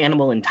different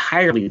animal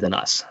entirely than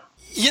us.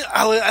 Yeah,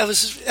 I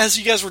was, as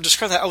you guys were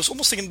describing that, I was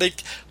almost thinking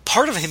like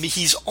part of him,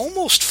 he's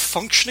almost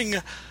functioning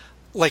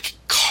like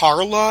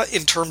Carla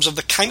in terms of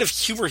the kind of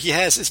humor he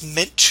has is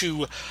meant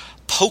to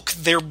poke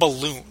their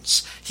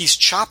balloons. He's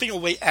chopping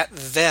away at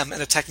them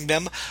and attacking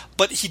them,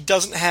 but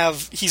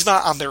he's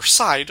not on their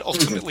side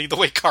ultimately the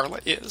way Carla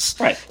is.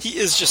 Right. He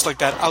is just like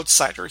that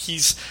outsider.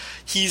 He's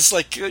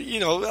like,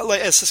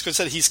 like as Sisko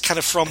said, he's kind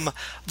of from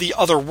the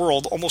other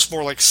world, almost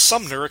more like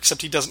Sumner,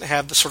 except he doesn't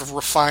have the sort of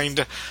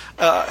refined,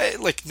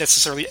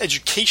 necessarily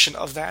education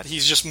of that.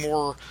 He's just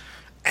more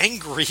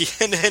angry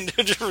and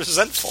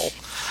resentful.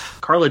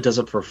 Carla does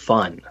it for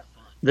fun.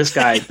 This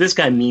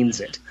guy means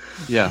it.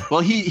 Yeah.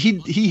 Well,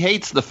 he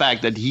hates the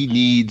fact that he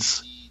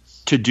needs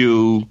to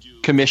do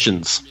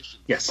commissions.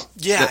 Yes.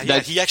 Yeah.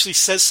 He actually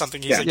says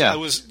something. He's I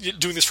was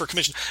doing this for a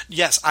commission.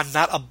 Yes, I'm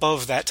not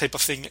above that type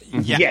of thing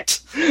yet.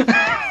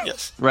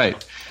 Yes.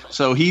 Right.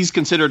 So he's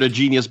considered a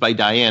genius by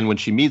Diane when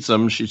she meets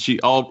him. She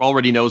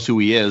already knows who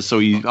he is, so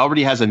he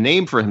already has a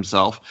name for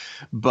himself.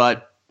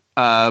 But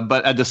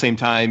but at the same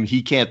time,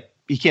 he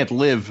can't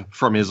live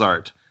from his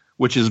art,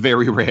 which is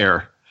very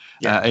rare.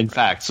 In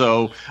fact,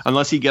 so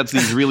unless he gets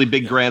these really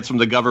big grants from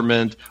the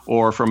government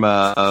or from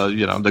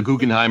the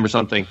Guggenheim or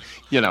something,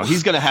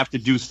 he's going to have to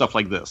do stuff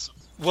like this.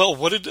 Well,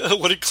 what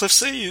did Cliff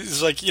say?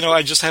 He's like,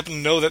 I just happen to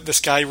know that this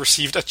guy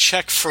received a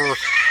check for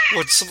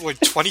something like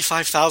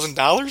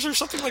 $25,000 or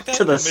something like that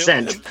to the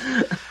cent.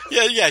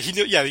 He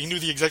knew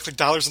the exact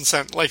dollars and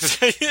cents. Like,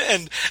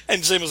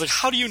 and Sam was like,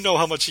 how do you know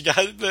how much he got?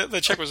 The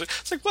check was.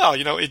 It's like, well,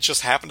 it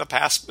just happened to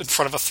pass in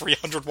front of a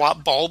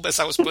 300-watt bulb as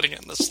I was putting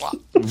it in the slot.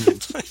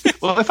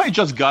 Well, if I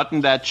just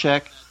gotten that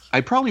check,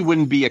 I probably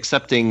wouldn't be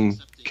accepting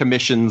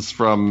commissions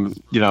from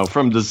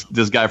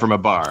this guy from a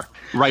bar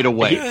right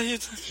away.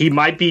 He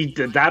might be.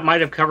 That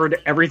might have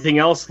covered everything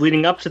else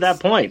leading up to that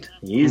point.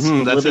 He's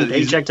living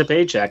paycheck to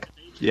paycheck.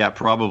 Yeah,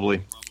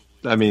 probably.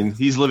 I mean,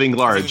 he's living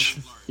large.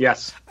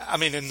 Yes. I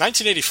mean, in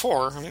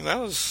 1984,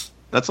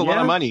 that's a lot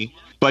of money.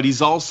 But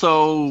he's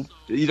also,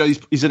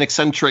 he's an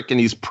eccentric, and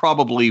he's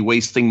probably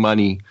wasting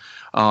money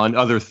on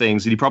other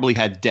things, and he probably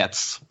had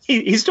debts.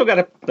 He's still got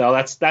to. No,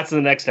 that's in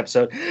the next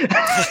episode.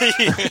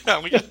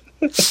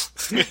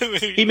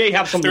 He may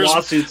have some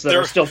lawsuits that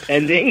are still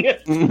pending.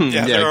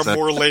 There are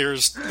more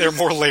layers. There are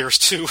more layers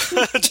to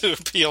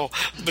appeal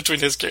between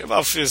his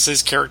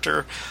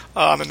character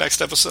on the next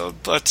episode.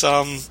 But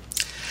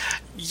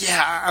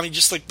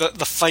just like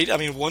the fight. I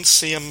mean, once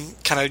Sam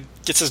kind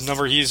of gets his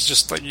number, he's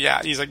just like,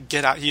 he's like,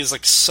 get out. He is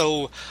like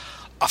so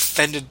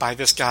offended by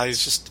this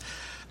guy's just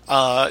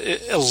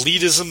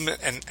elitism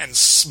and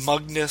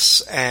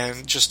smugness,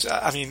 and just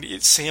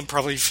Sam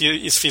probably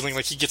is feeling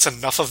like he gets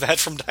enough of that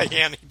from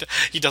Diane.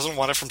 He doesn't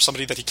want it from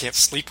somebody that he can't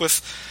sleep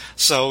with,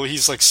 so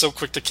he's like so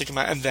quick to kick him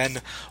out. And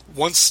then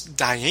once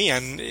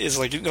Diane is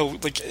like,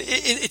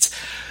 it's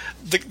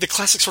the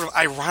classic sort of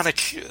ironic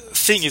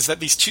thing is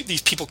that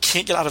these people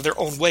can't get out of their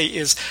own way.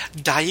 Is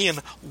Diane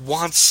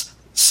wants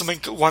Sam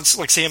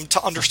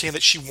to understand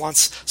that she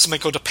wants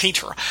Semenko to paint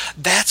her.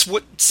 That's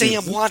what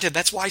Sam wanted.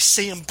 That's why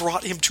Sam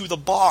brought him to the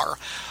bar.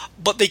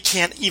 But they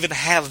can't even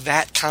have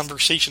that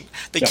conversation.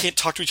 They can't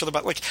talk to each other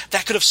about,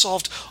 that could have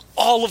solved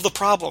all of the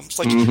problems.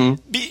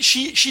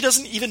 She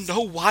doesn't even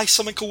know why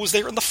Semenko was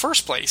there in the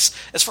first place.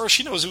 As far as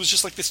she knows, it was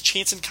just like this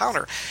chance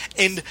encounter.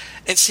 And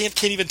Sam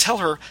can't even tell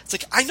her, it's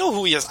like, I know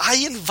who he is. I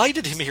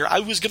invited him here. I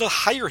was going to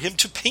hire him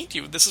to paint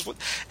you. This is what,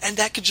 and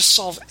that could just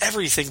solve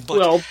everything.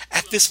 But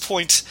at this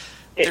point,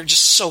 they're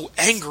just so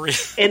angry.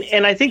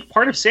 And I think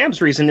part of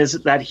Sam's reason is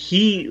that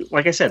he,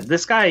 like I said,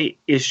 this guy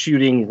is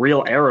shooting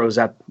real arrows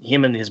at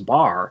him in his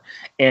bar,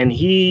 and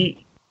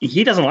he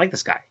doesn't like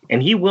this guy,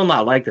 and he will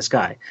not like this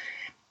guy.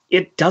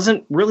 It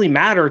doesn't really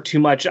matter too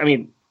much. I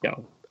mean,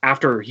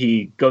 after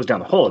he goes down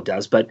the hole, it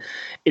does, but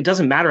it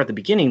doesn't matter at the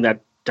beginning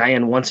that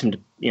Diane wants him to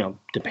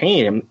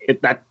paint him.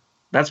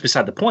 That's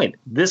beside the point.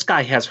 This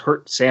guy has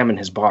hurt Sam in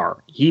his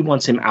bar. He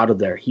wants him out of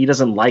there. He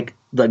doesn't like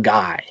the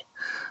guy.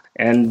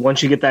 And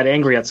once you get that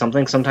angry at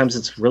something, sometimes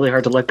it's really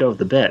hard to let go of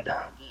the bit.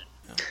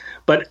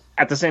 But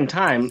at the same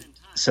time,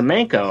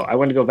 Semenko, I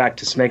want to go back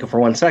to Semenko for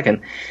 1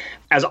 second.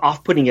 As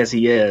off-putting as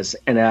he is,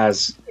 and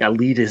as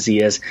elite as he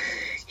is,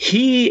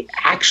 he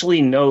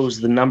actually knows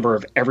the number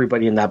of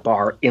everybody in that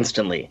bar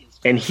instantly.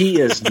 And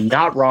he is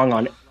not wrong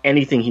on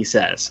anything he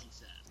says.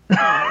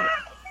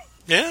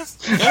 Yeah.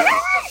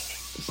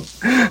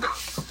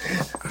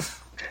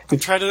 I'm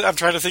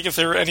trying to think if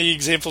there are any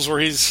examples where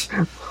he's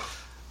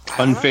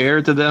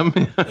unfair to them.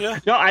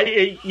 No,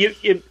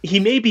 he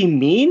may be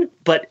mean,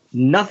 but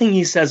nothing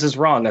he says is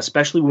wrong,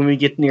 especially when we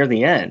get near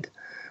the end.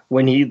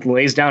 When he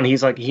lays down,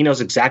 he's like, he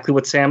knows exactly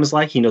what Sam is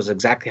like. He knows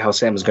exactly how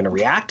Sam is going to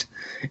react,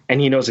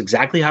 and he knows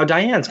exactly how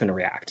Diane's going to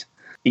react.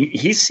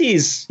 He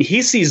sees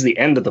the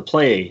end of the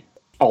play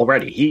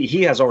already.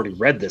 He has already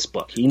read this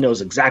book. He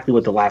knows exactly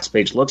what the last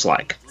page looks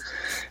like.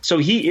 So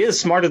he is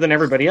smarter than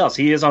everybody else.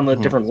 He is on the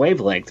different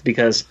wavelength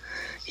because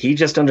he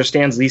just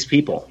understands these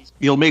people.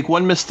 You'll make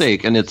one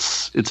mistake, and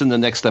it's in the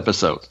next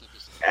episode.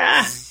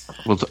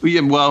 We'll talk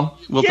about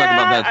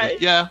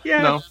that.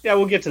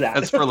 We'll get to that.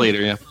 That's for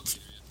later.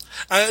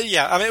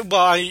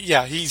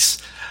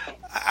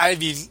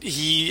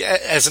 He,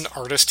 as an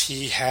artist,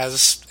 he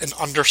has an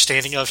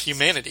understanding of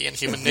humanity and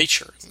human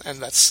nature, and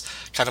that's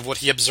kind of what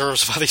he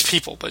observes about these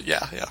people. But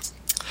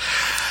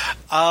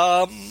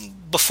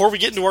before we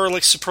get into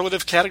our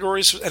superlative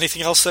categories,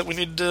 anything else that we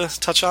need to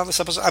touch on this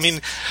episode? I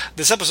mean,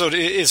 this episode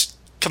is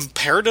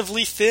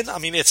comparatively thin. I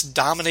mean, it's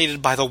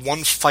dominated by the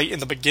one fight in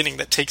the beginning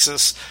that takes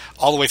us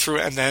all the way through,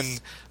 and then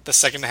the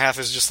second half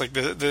is just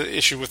the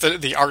issue with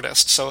the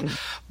artist. So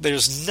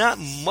there's not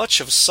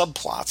much of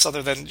subplots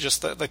other than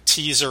just the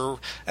teaser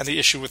and the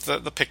issue with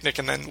the picnic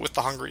and then with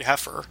the hungry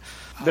heifer.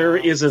 There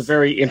is a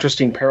very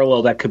interesting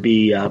parallel that could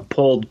be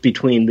pulled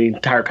between the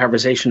entire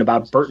conversation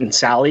about Bert and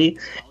Sally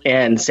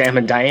and Sam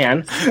and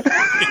Diane.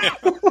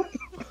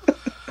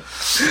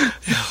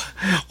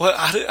 Well,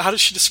 how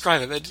does she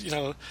describe it?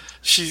 That,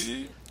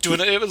 she doing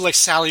it like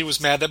Sally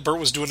was mad that Bert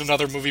was doing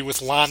another movie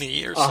with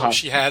Lonnie, or so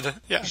she had.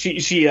 Yeah,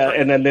 she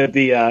and then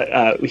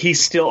he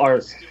still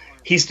are.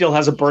 he still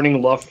has a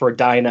burning love for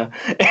Dinah.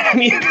 I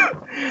mean,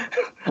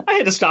 I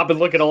had to stop and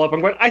look it all up.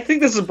 I'm going, I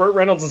think this is Burt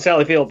Reynolds and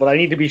Sally Field, but I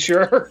need to be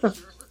sure.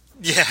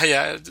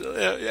 Yeah.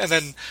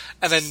 And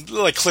then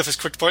like Cliff is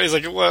quick to point. He's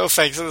like, well,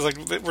 thanks. It's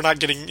like, we're not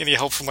getting any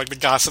help from like the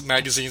gossip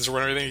magazines or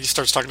whatever. He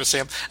starts talking to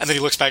Sam, and then he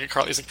looks back at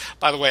Carly. He's like,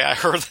 by the way, I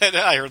heard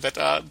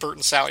that Bert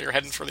and Sally are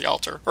heading for the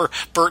altar, or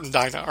Bert and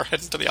Dinah are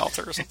heading to the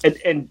altar or something.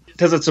 And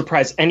does it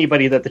surprise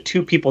anybody that the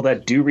two people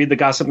that do read the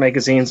gossip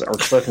magazines are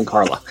Cliff and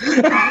Carla?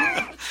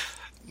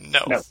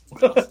 No.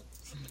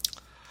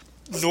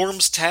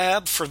 Norm's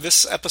tab for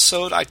this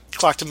episode, I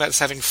clocked him as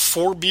having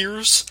 4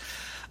 beers.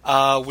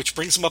 Which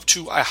brings him up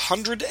to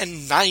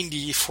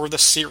 190 for the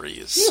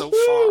series so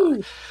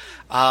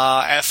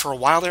far. For a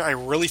while there, I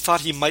really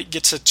thought he might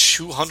get to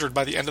 200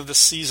 by the end of the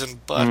season,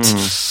 but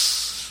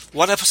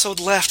 1 episode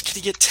left. Can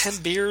he get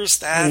 10 beers?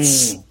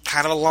 That's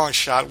kind of a long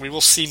shot. We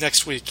will see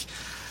next week.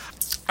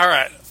 All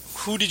right.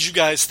 Who did you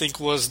guys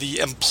think was the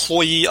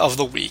employee of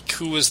the week?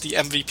 Who was the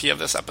MVP of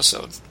this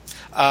episode?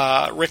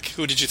 Rick,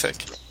 who did you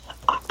think?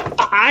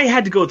 I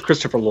had to go with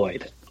Christopher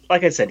Lloyd.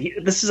 Like I said,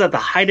 this is at the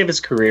height of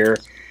his career.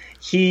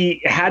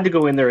 He had to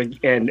go in there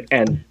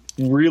and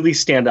really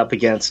stand up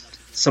against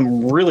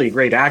some really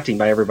great acting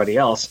by everybody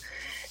else.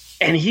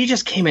 And he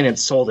just came in and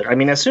sold it. I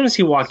mean, as soon as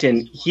he walked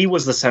in, he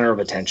was the center of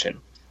attention.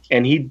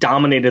 And he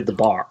dominated the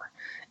bar.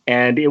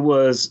 And it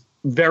was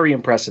very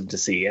impressive to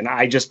see. And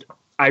I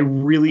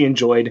really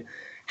enjoyed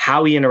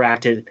how he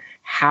interacted,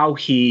 how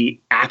he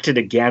acted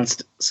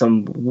against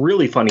some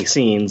really funny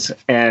scenes,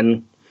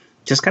 and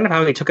just kind of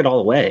how he took it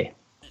all away.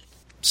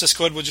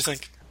 Cisco, what'd you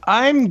think?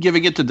 I'm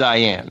giving it to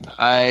Diane.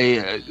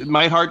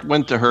 My heart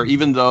went to her,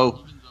 even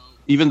though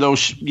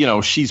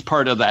she, she's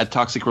part of that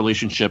toxic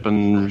relationship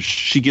and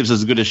she gives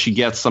as good as she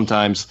gets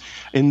sometimes.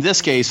 In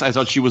this case, I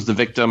thought she was the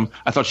victim.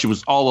 I thought she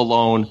was all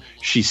alone.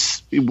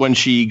 When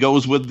she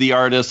goes with the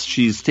artist,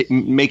 she's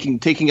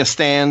taking a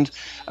stand,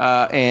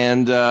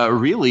 and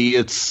really,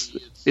 it's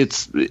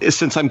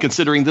since I'm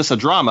considering this a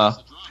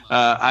drama,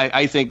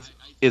 I think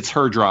it's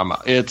her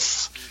drama.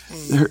 It's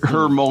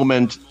her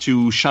moment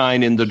to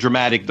shine in the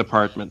dramatic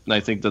department, and I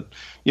think that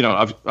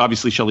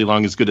obviously Shelley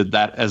Long is good at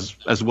that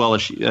as well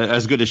as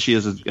as good as she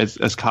is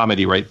as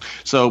comedy, right?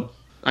 So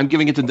I'm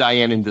giving it to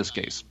Diane in this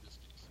case.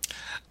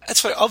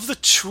 That's funny. Of the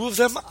two of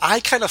them, I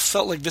kind of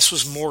felt like this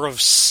was more of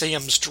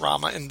Sam's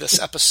drama in this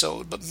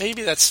episode, but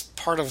maybe that's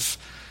part of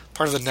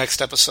the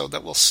next episode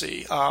that we'll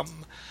see.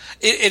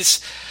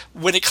 It's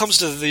when it comes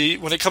to the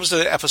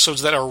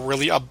episodes that are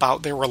really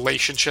about their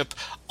relationship,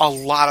 a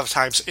lot of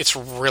times it's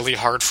really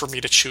hard for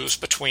me to choose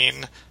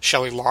between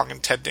Shelley Long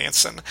and Ted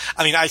Danson.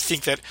 I mean, I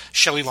think that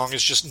Shelley Long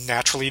is just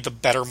naturally the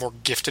better, more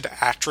gifted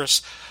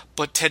actress,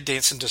 but Ted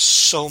Danson does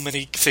so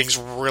many things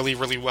really,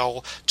 really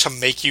well to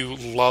make you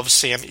love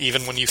Sam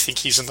even when you think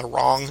he's in the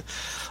wrong.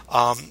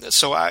 When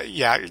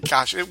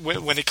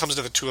it comes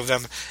to the two of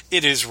them,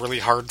 it is really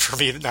hard for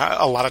me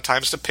a lot of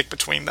times to pick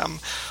between them.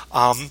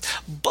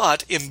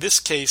 But in this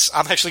case,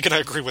 I'm actually going to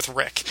agree with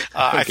Rick.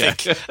 Okay.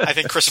 I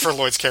think Christopher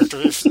Lloyd's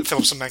character,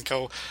 Philip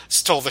Semenko,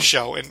 stole the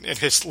show in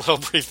his little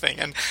brief thing,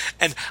 and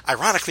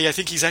ironically, I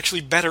think he's actually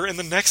better in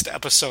the next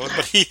episode.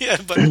 But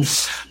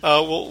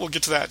we'll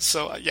get to that.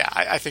 So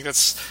I think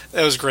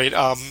that was great.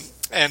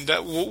 And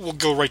we'll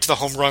go right to the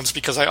home runs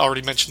because I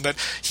already mentioned that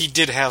he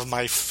did have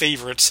my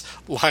favorite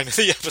line of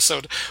the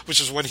episode,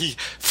 which is when he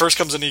first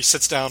comes in and he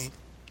sits down.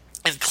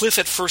 And Cliff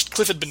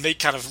had been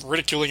kind of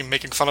ridiculing and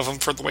making fun of him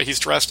for the way he's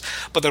dressed.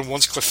 But then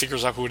once Cliff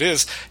figures out who it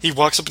is, he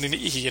walks up and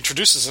he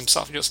introduces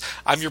himself. He goes,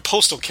 "I'm your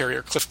postal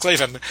carrier, Cliff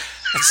Clavin."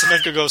 And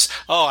Semenko goes,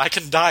 "Oh, I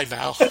can die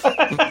now."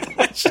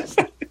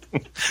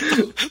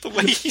 The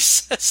way he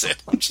says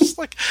it, I'm just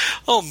like,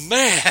 oh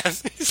man.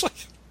 He's like,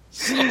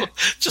 so,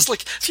 just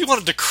like if you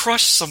wanted to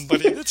crush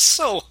somebody, it's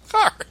so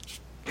hard.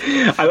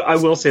 I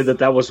will say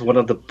that was one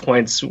of the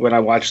points when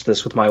I watched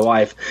this with my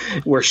wife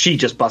where she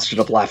just busted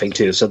up laughing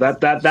too. So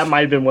that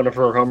might have been one of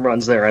her home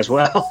runs there as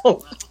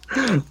well.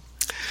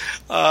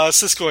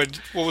 Cisco,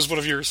 what was one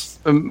of yours?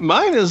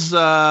 Mine is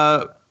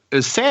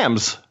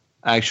Sam's.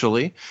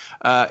 Actually,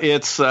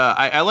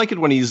 I like it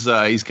when he's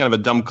kind of a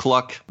dumb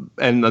cluck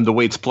and the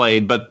way it's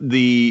played. But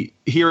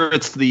here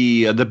it's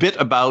the bit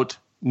about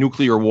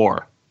nuclear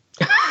war.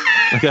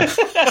 Okay.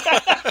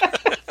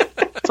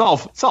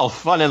 It's all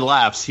fun and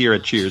laughs here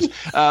at Cheers.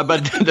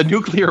 But the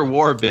nuclear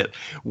war bit,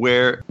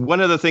 where one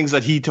of the things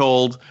that he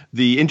told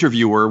the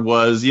interviewer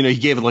was, he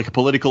gave it like a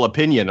political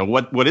opinion. And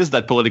what is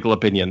that political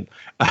opinion?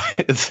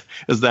 is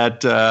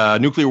that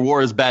nuclear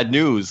war is bad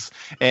news.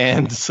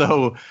 And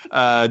so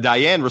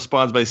Diane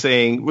responds by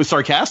saying,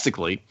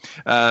 sarcastically,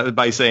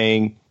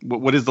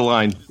 what is the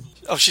line?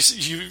 Oh,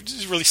 you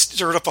really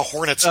stirred up a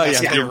hornet's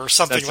nest there or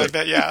something like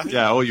that. Yeah.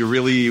 Yeah. Oh, you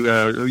really,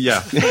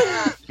 yeah.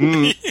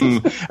 And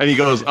he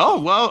goes, and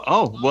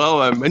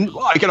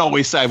I can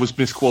always say I was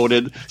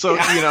misquoted. So,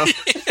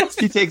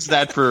 he takes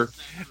that for,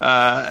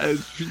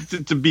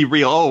 to be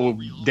real.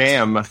 Oh,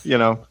 damn,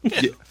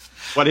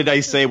 What did I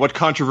say? What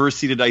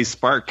controversy did I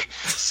spark?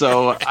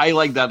 So I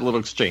like that little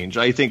exchange.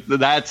 I think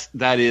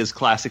that is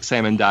classic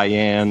Sam and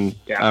Diane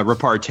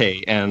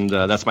repartee, and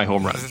that's my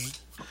home run.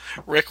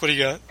 Rick, what do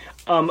you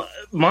got?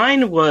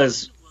 Mine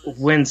was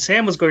when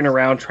Sam was going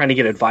around trying to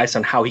get advice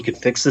on how he could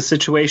fix the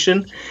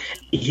situation.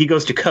 He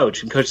goes to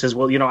Coach, and Coach says,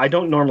 well, I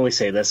don't normally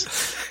say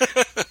this,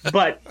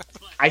 but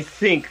I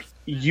think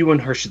you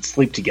and her should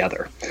sleep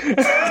together.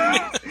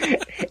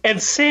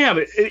 And Sam,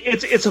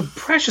 it's a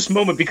precious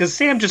moment because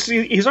Sam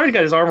he's already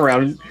got his arm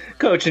around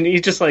Coach, and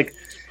he's just like,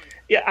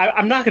 yeah,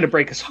 I'm not going to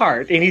break his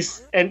heart. And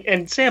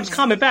and Sam's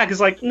comment back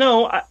is like,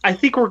 no, I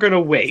think we're going to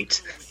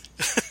wait.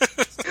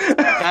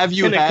 Have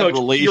you had Coach,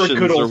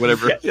 relations or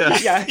whatever?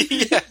 Yeah.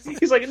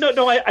 He's like,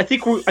 no, I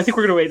think we're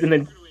going to wait. And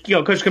then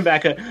Coach come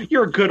back,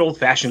 you're a good old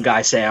fashioned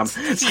guy, Sam.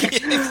 It's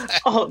like,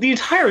 the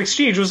entire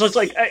exchange was just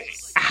like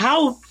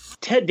how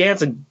Ted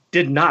Danson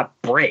did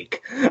not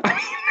break.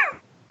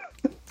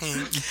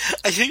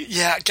 I think,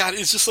 God,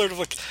 it's just sort of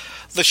like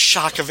the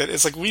shock of it.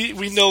 It's like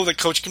we know that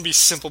Coach can be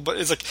simple, but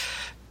it's like,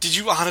 did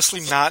you honestly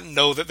not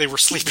know that they were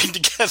sleeping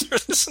together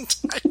this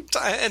entire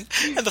time?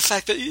 And the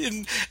fact that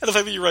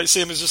you're right,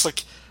 Sam is just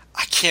like,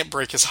 I can't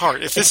break his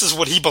heart. If this is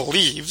what he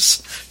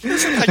believes,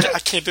 I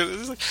can't do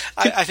it. Like,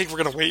 I think we're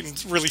going to wait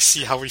and really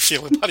see how we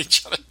feel about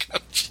each other,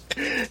 Coach.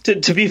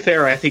 To be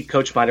fair, I think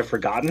Coach might have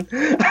forgotten.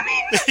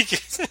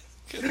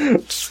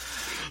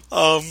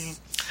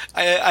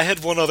 I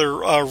had one other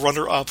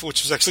runner-up,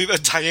 which was actually the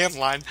Diane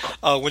line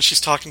when she's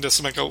talking to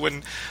Semenko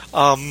when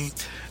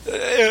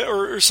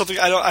or something.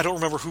 I don't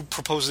remember who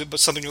proposed it,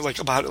 but something like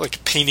about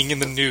like painting in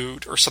the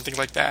nude or something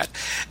like that.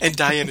 And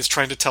Diane is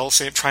trying to calm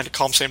Sam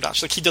down.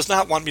 She's like, he does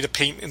not want me to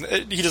paint.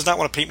 He does not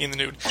want to paint me in the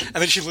nude. And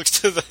then she looks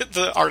to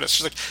the artist.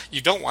 She's like,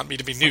 you don't want me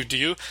to be nude, do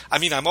you? I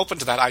mean, I'm open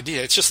to that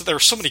idea. It's just that there are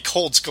so many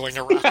colds going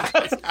around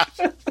right now.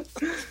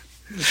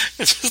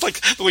 It's just like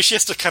the way she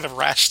has to kind of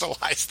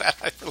rationalize that.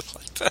 I really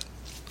like that.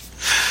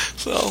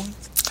 So,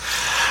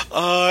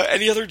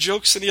 any other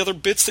jokes, any other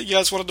bits that you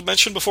guys wanted to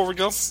mention before we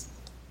go?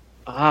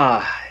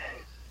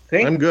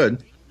 I'm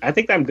good. I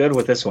think I'm good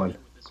with this one.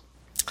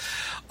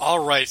 All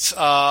right.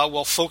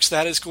 Well, folks,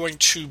 that is going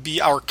to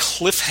be our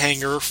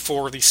cliffhanger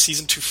for the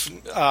season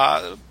 2,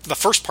 the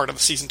first part of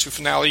the season 2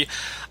 finale.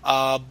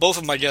 Both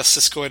of my guests,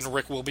 Cisco and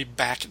Rick, will be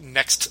back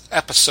next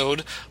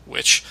episode,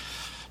 which,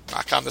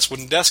 knock on this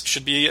wooden desk,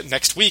 should be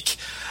next week.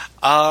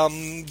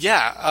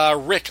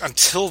 Rick,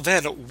 until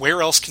then,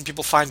 where else can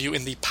people find you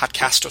in the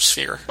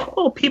podcastosphere?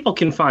 Oh, people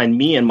can find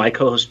me and my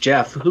co-host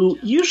Jeff, who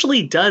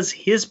usually does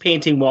his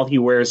painting while he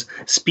wears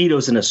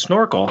Speedos and a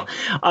snorkel.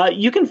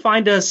 You can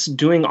find us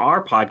doing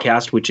our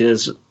podcast, which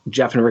is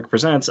Jeff and Rick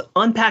Presents,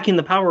 Unpacking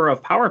the Power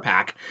of Power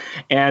Pack.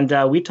 And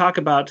we talk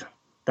about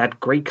that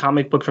great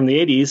comic book from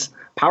the 80s,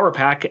 Power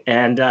Pack,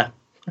 and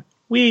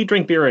we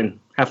drink beer and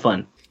have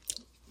fun.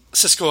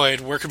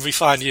 Siskoid, where can we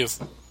find you?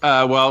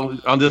 Well,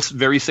 on this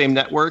very same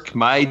network,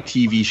 my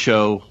TV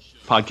show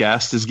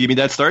podcast is Give Me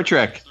That Star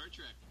Trek.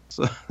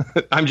 So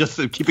I'm just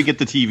keeping it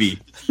to TV.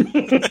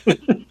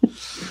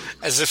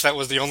 As if that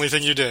was the only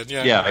thing you did.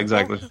 Yeah,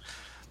 exactly.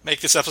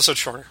 Make this episode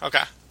shorter.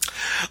 Okay.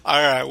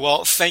 All right.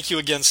 Well, thank you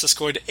again,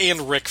 Siskoid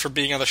and Rick, for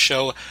being on the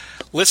show.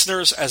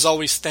 Listeners, as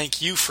always,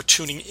 thank you for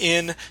tuning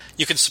in.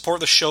 You can support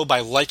the show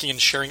by liking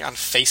and sharing on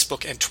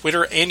Facebook and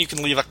Twitter, and you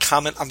can leave a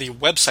comment on the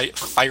website,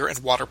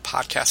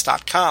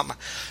 fireandwaterpodcast.com.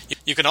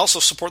 You can also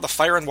support the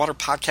Fire and Water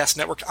Podcast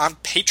Network on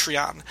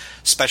Patreon.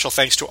 Special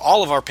thanks to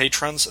all of our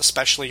patrons,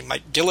 especially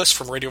Mike Gillis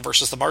from Radio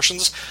vs. the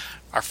Martians,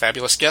 our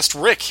fabulous guest,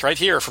 Rick, right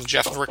here from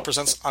Jeff and Rick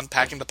Presents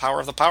Unpacking the Power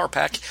of the Power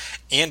Pack,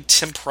 and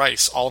Tim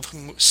Price, all of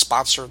whom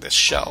sponsor this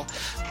show.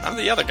 None of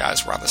the other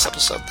guys were on this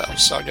episode, though,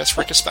 so I guess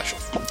Rick is special.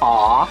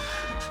 Aww.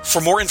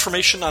 For more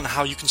information on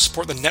how you can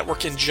support the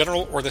network in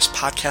general, or this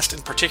podcast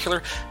in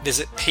particular,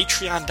 visit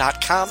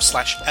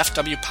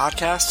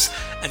patreon.com/FWPodcasts.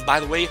 And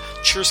by the way,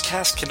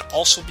 Cheerscast can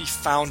also be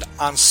found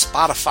on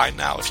Spotify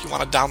now. If you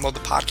want to download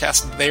the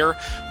podcast there,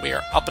 we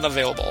are up and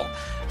available.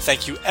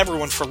 Thank you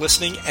everyone for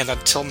listening, and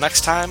until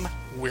next time,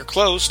 we're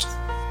closed.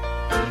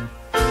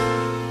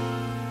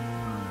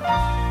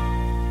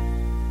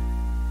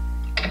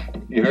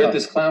 You heard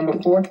this clown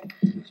before?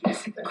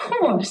 Yes, of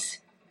course.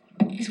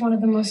 He's one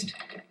of the most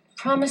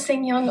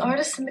promising young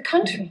artists in the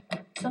country.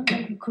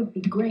 Someday he could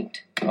be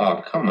great.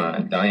 Oh, come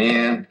on,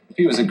 Diane. If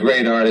he was a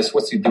great artist,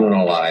 what's he doing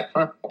alive,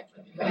 huh?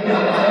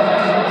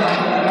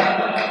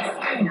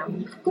 Now,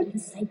 for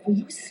goodness sake, will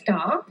you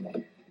stop?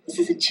 This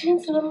is a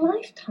chance in a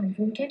lifetime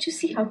for him. Can't you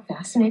see how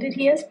fascinated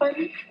he is by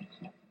me?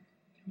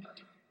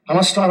 I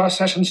must start our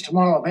sessions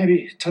tomorrow.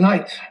 Maybe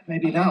tonight.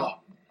 Maybe now.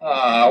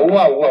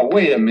 Whoa,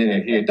 wait a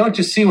minute here. Don't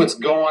you see what's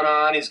going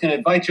on? He's going to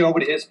invite you over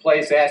to his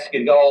place, ask you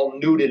to go all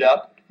nuded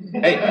up.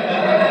 Hey,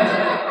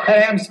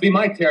 that happens to be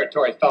my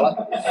territory,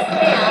 fella.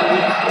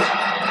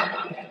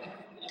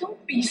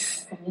 Don't be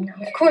silly now.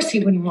 Of course he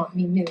wouldn't want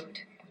me nude.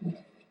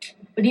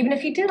 But even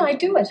if he did, I'd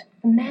do it.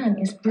 The man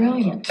is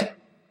brilliant.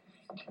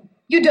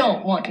 You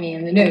don't want me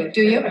in the nude,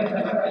 do you?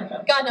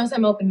 God knows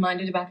I'm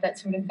open-minded about that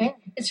sort of thing.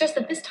 It's just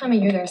that this time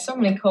of year there are so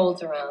many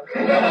colds around.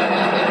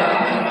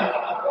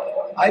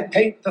 I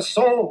paint the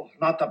soul,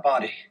 not the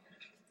body.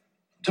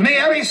 To me,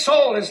 every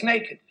soul is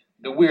naked.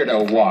 The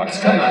weirdo walks.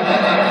 Come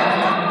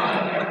on.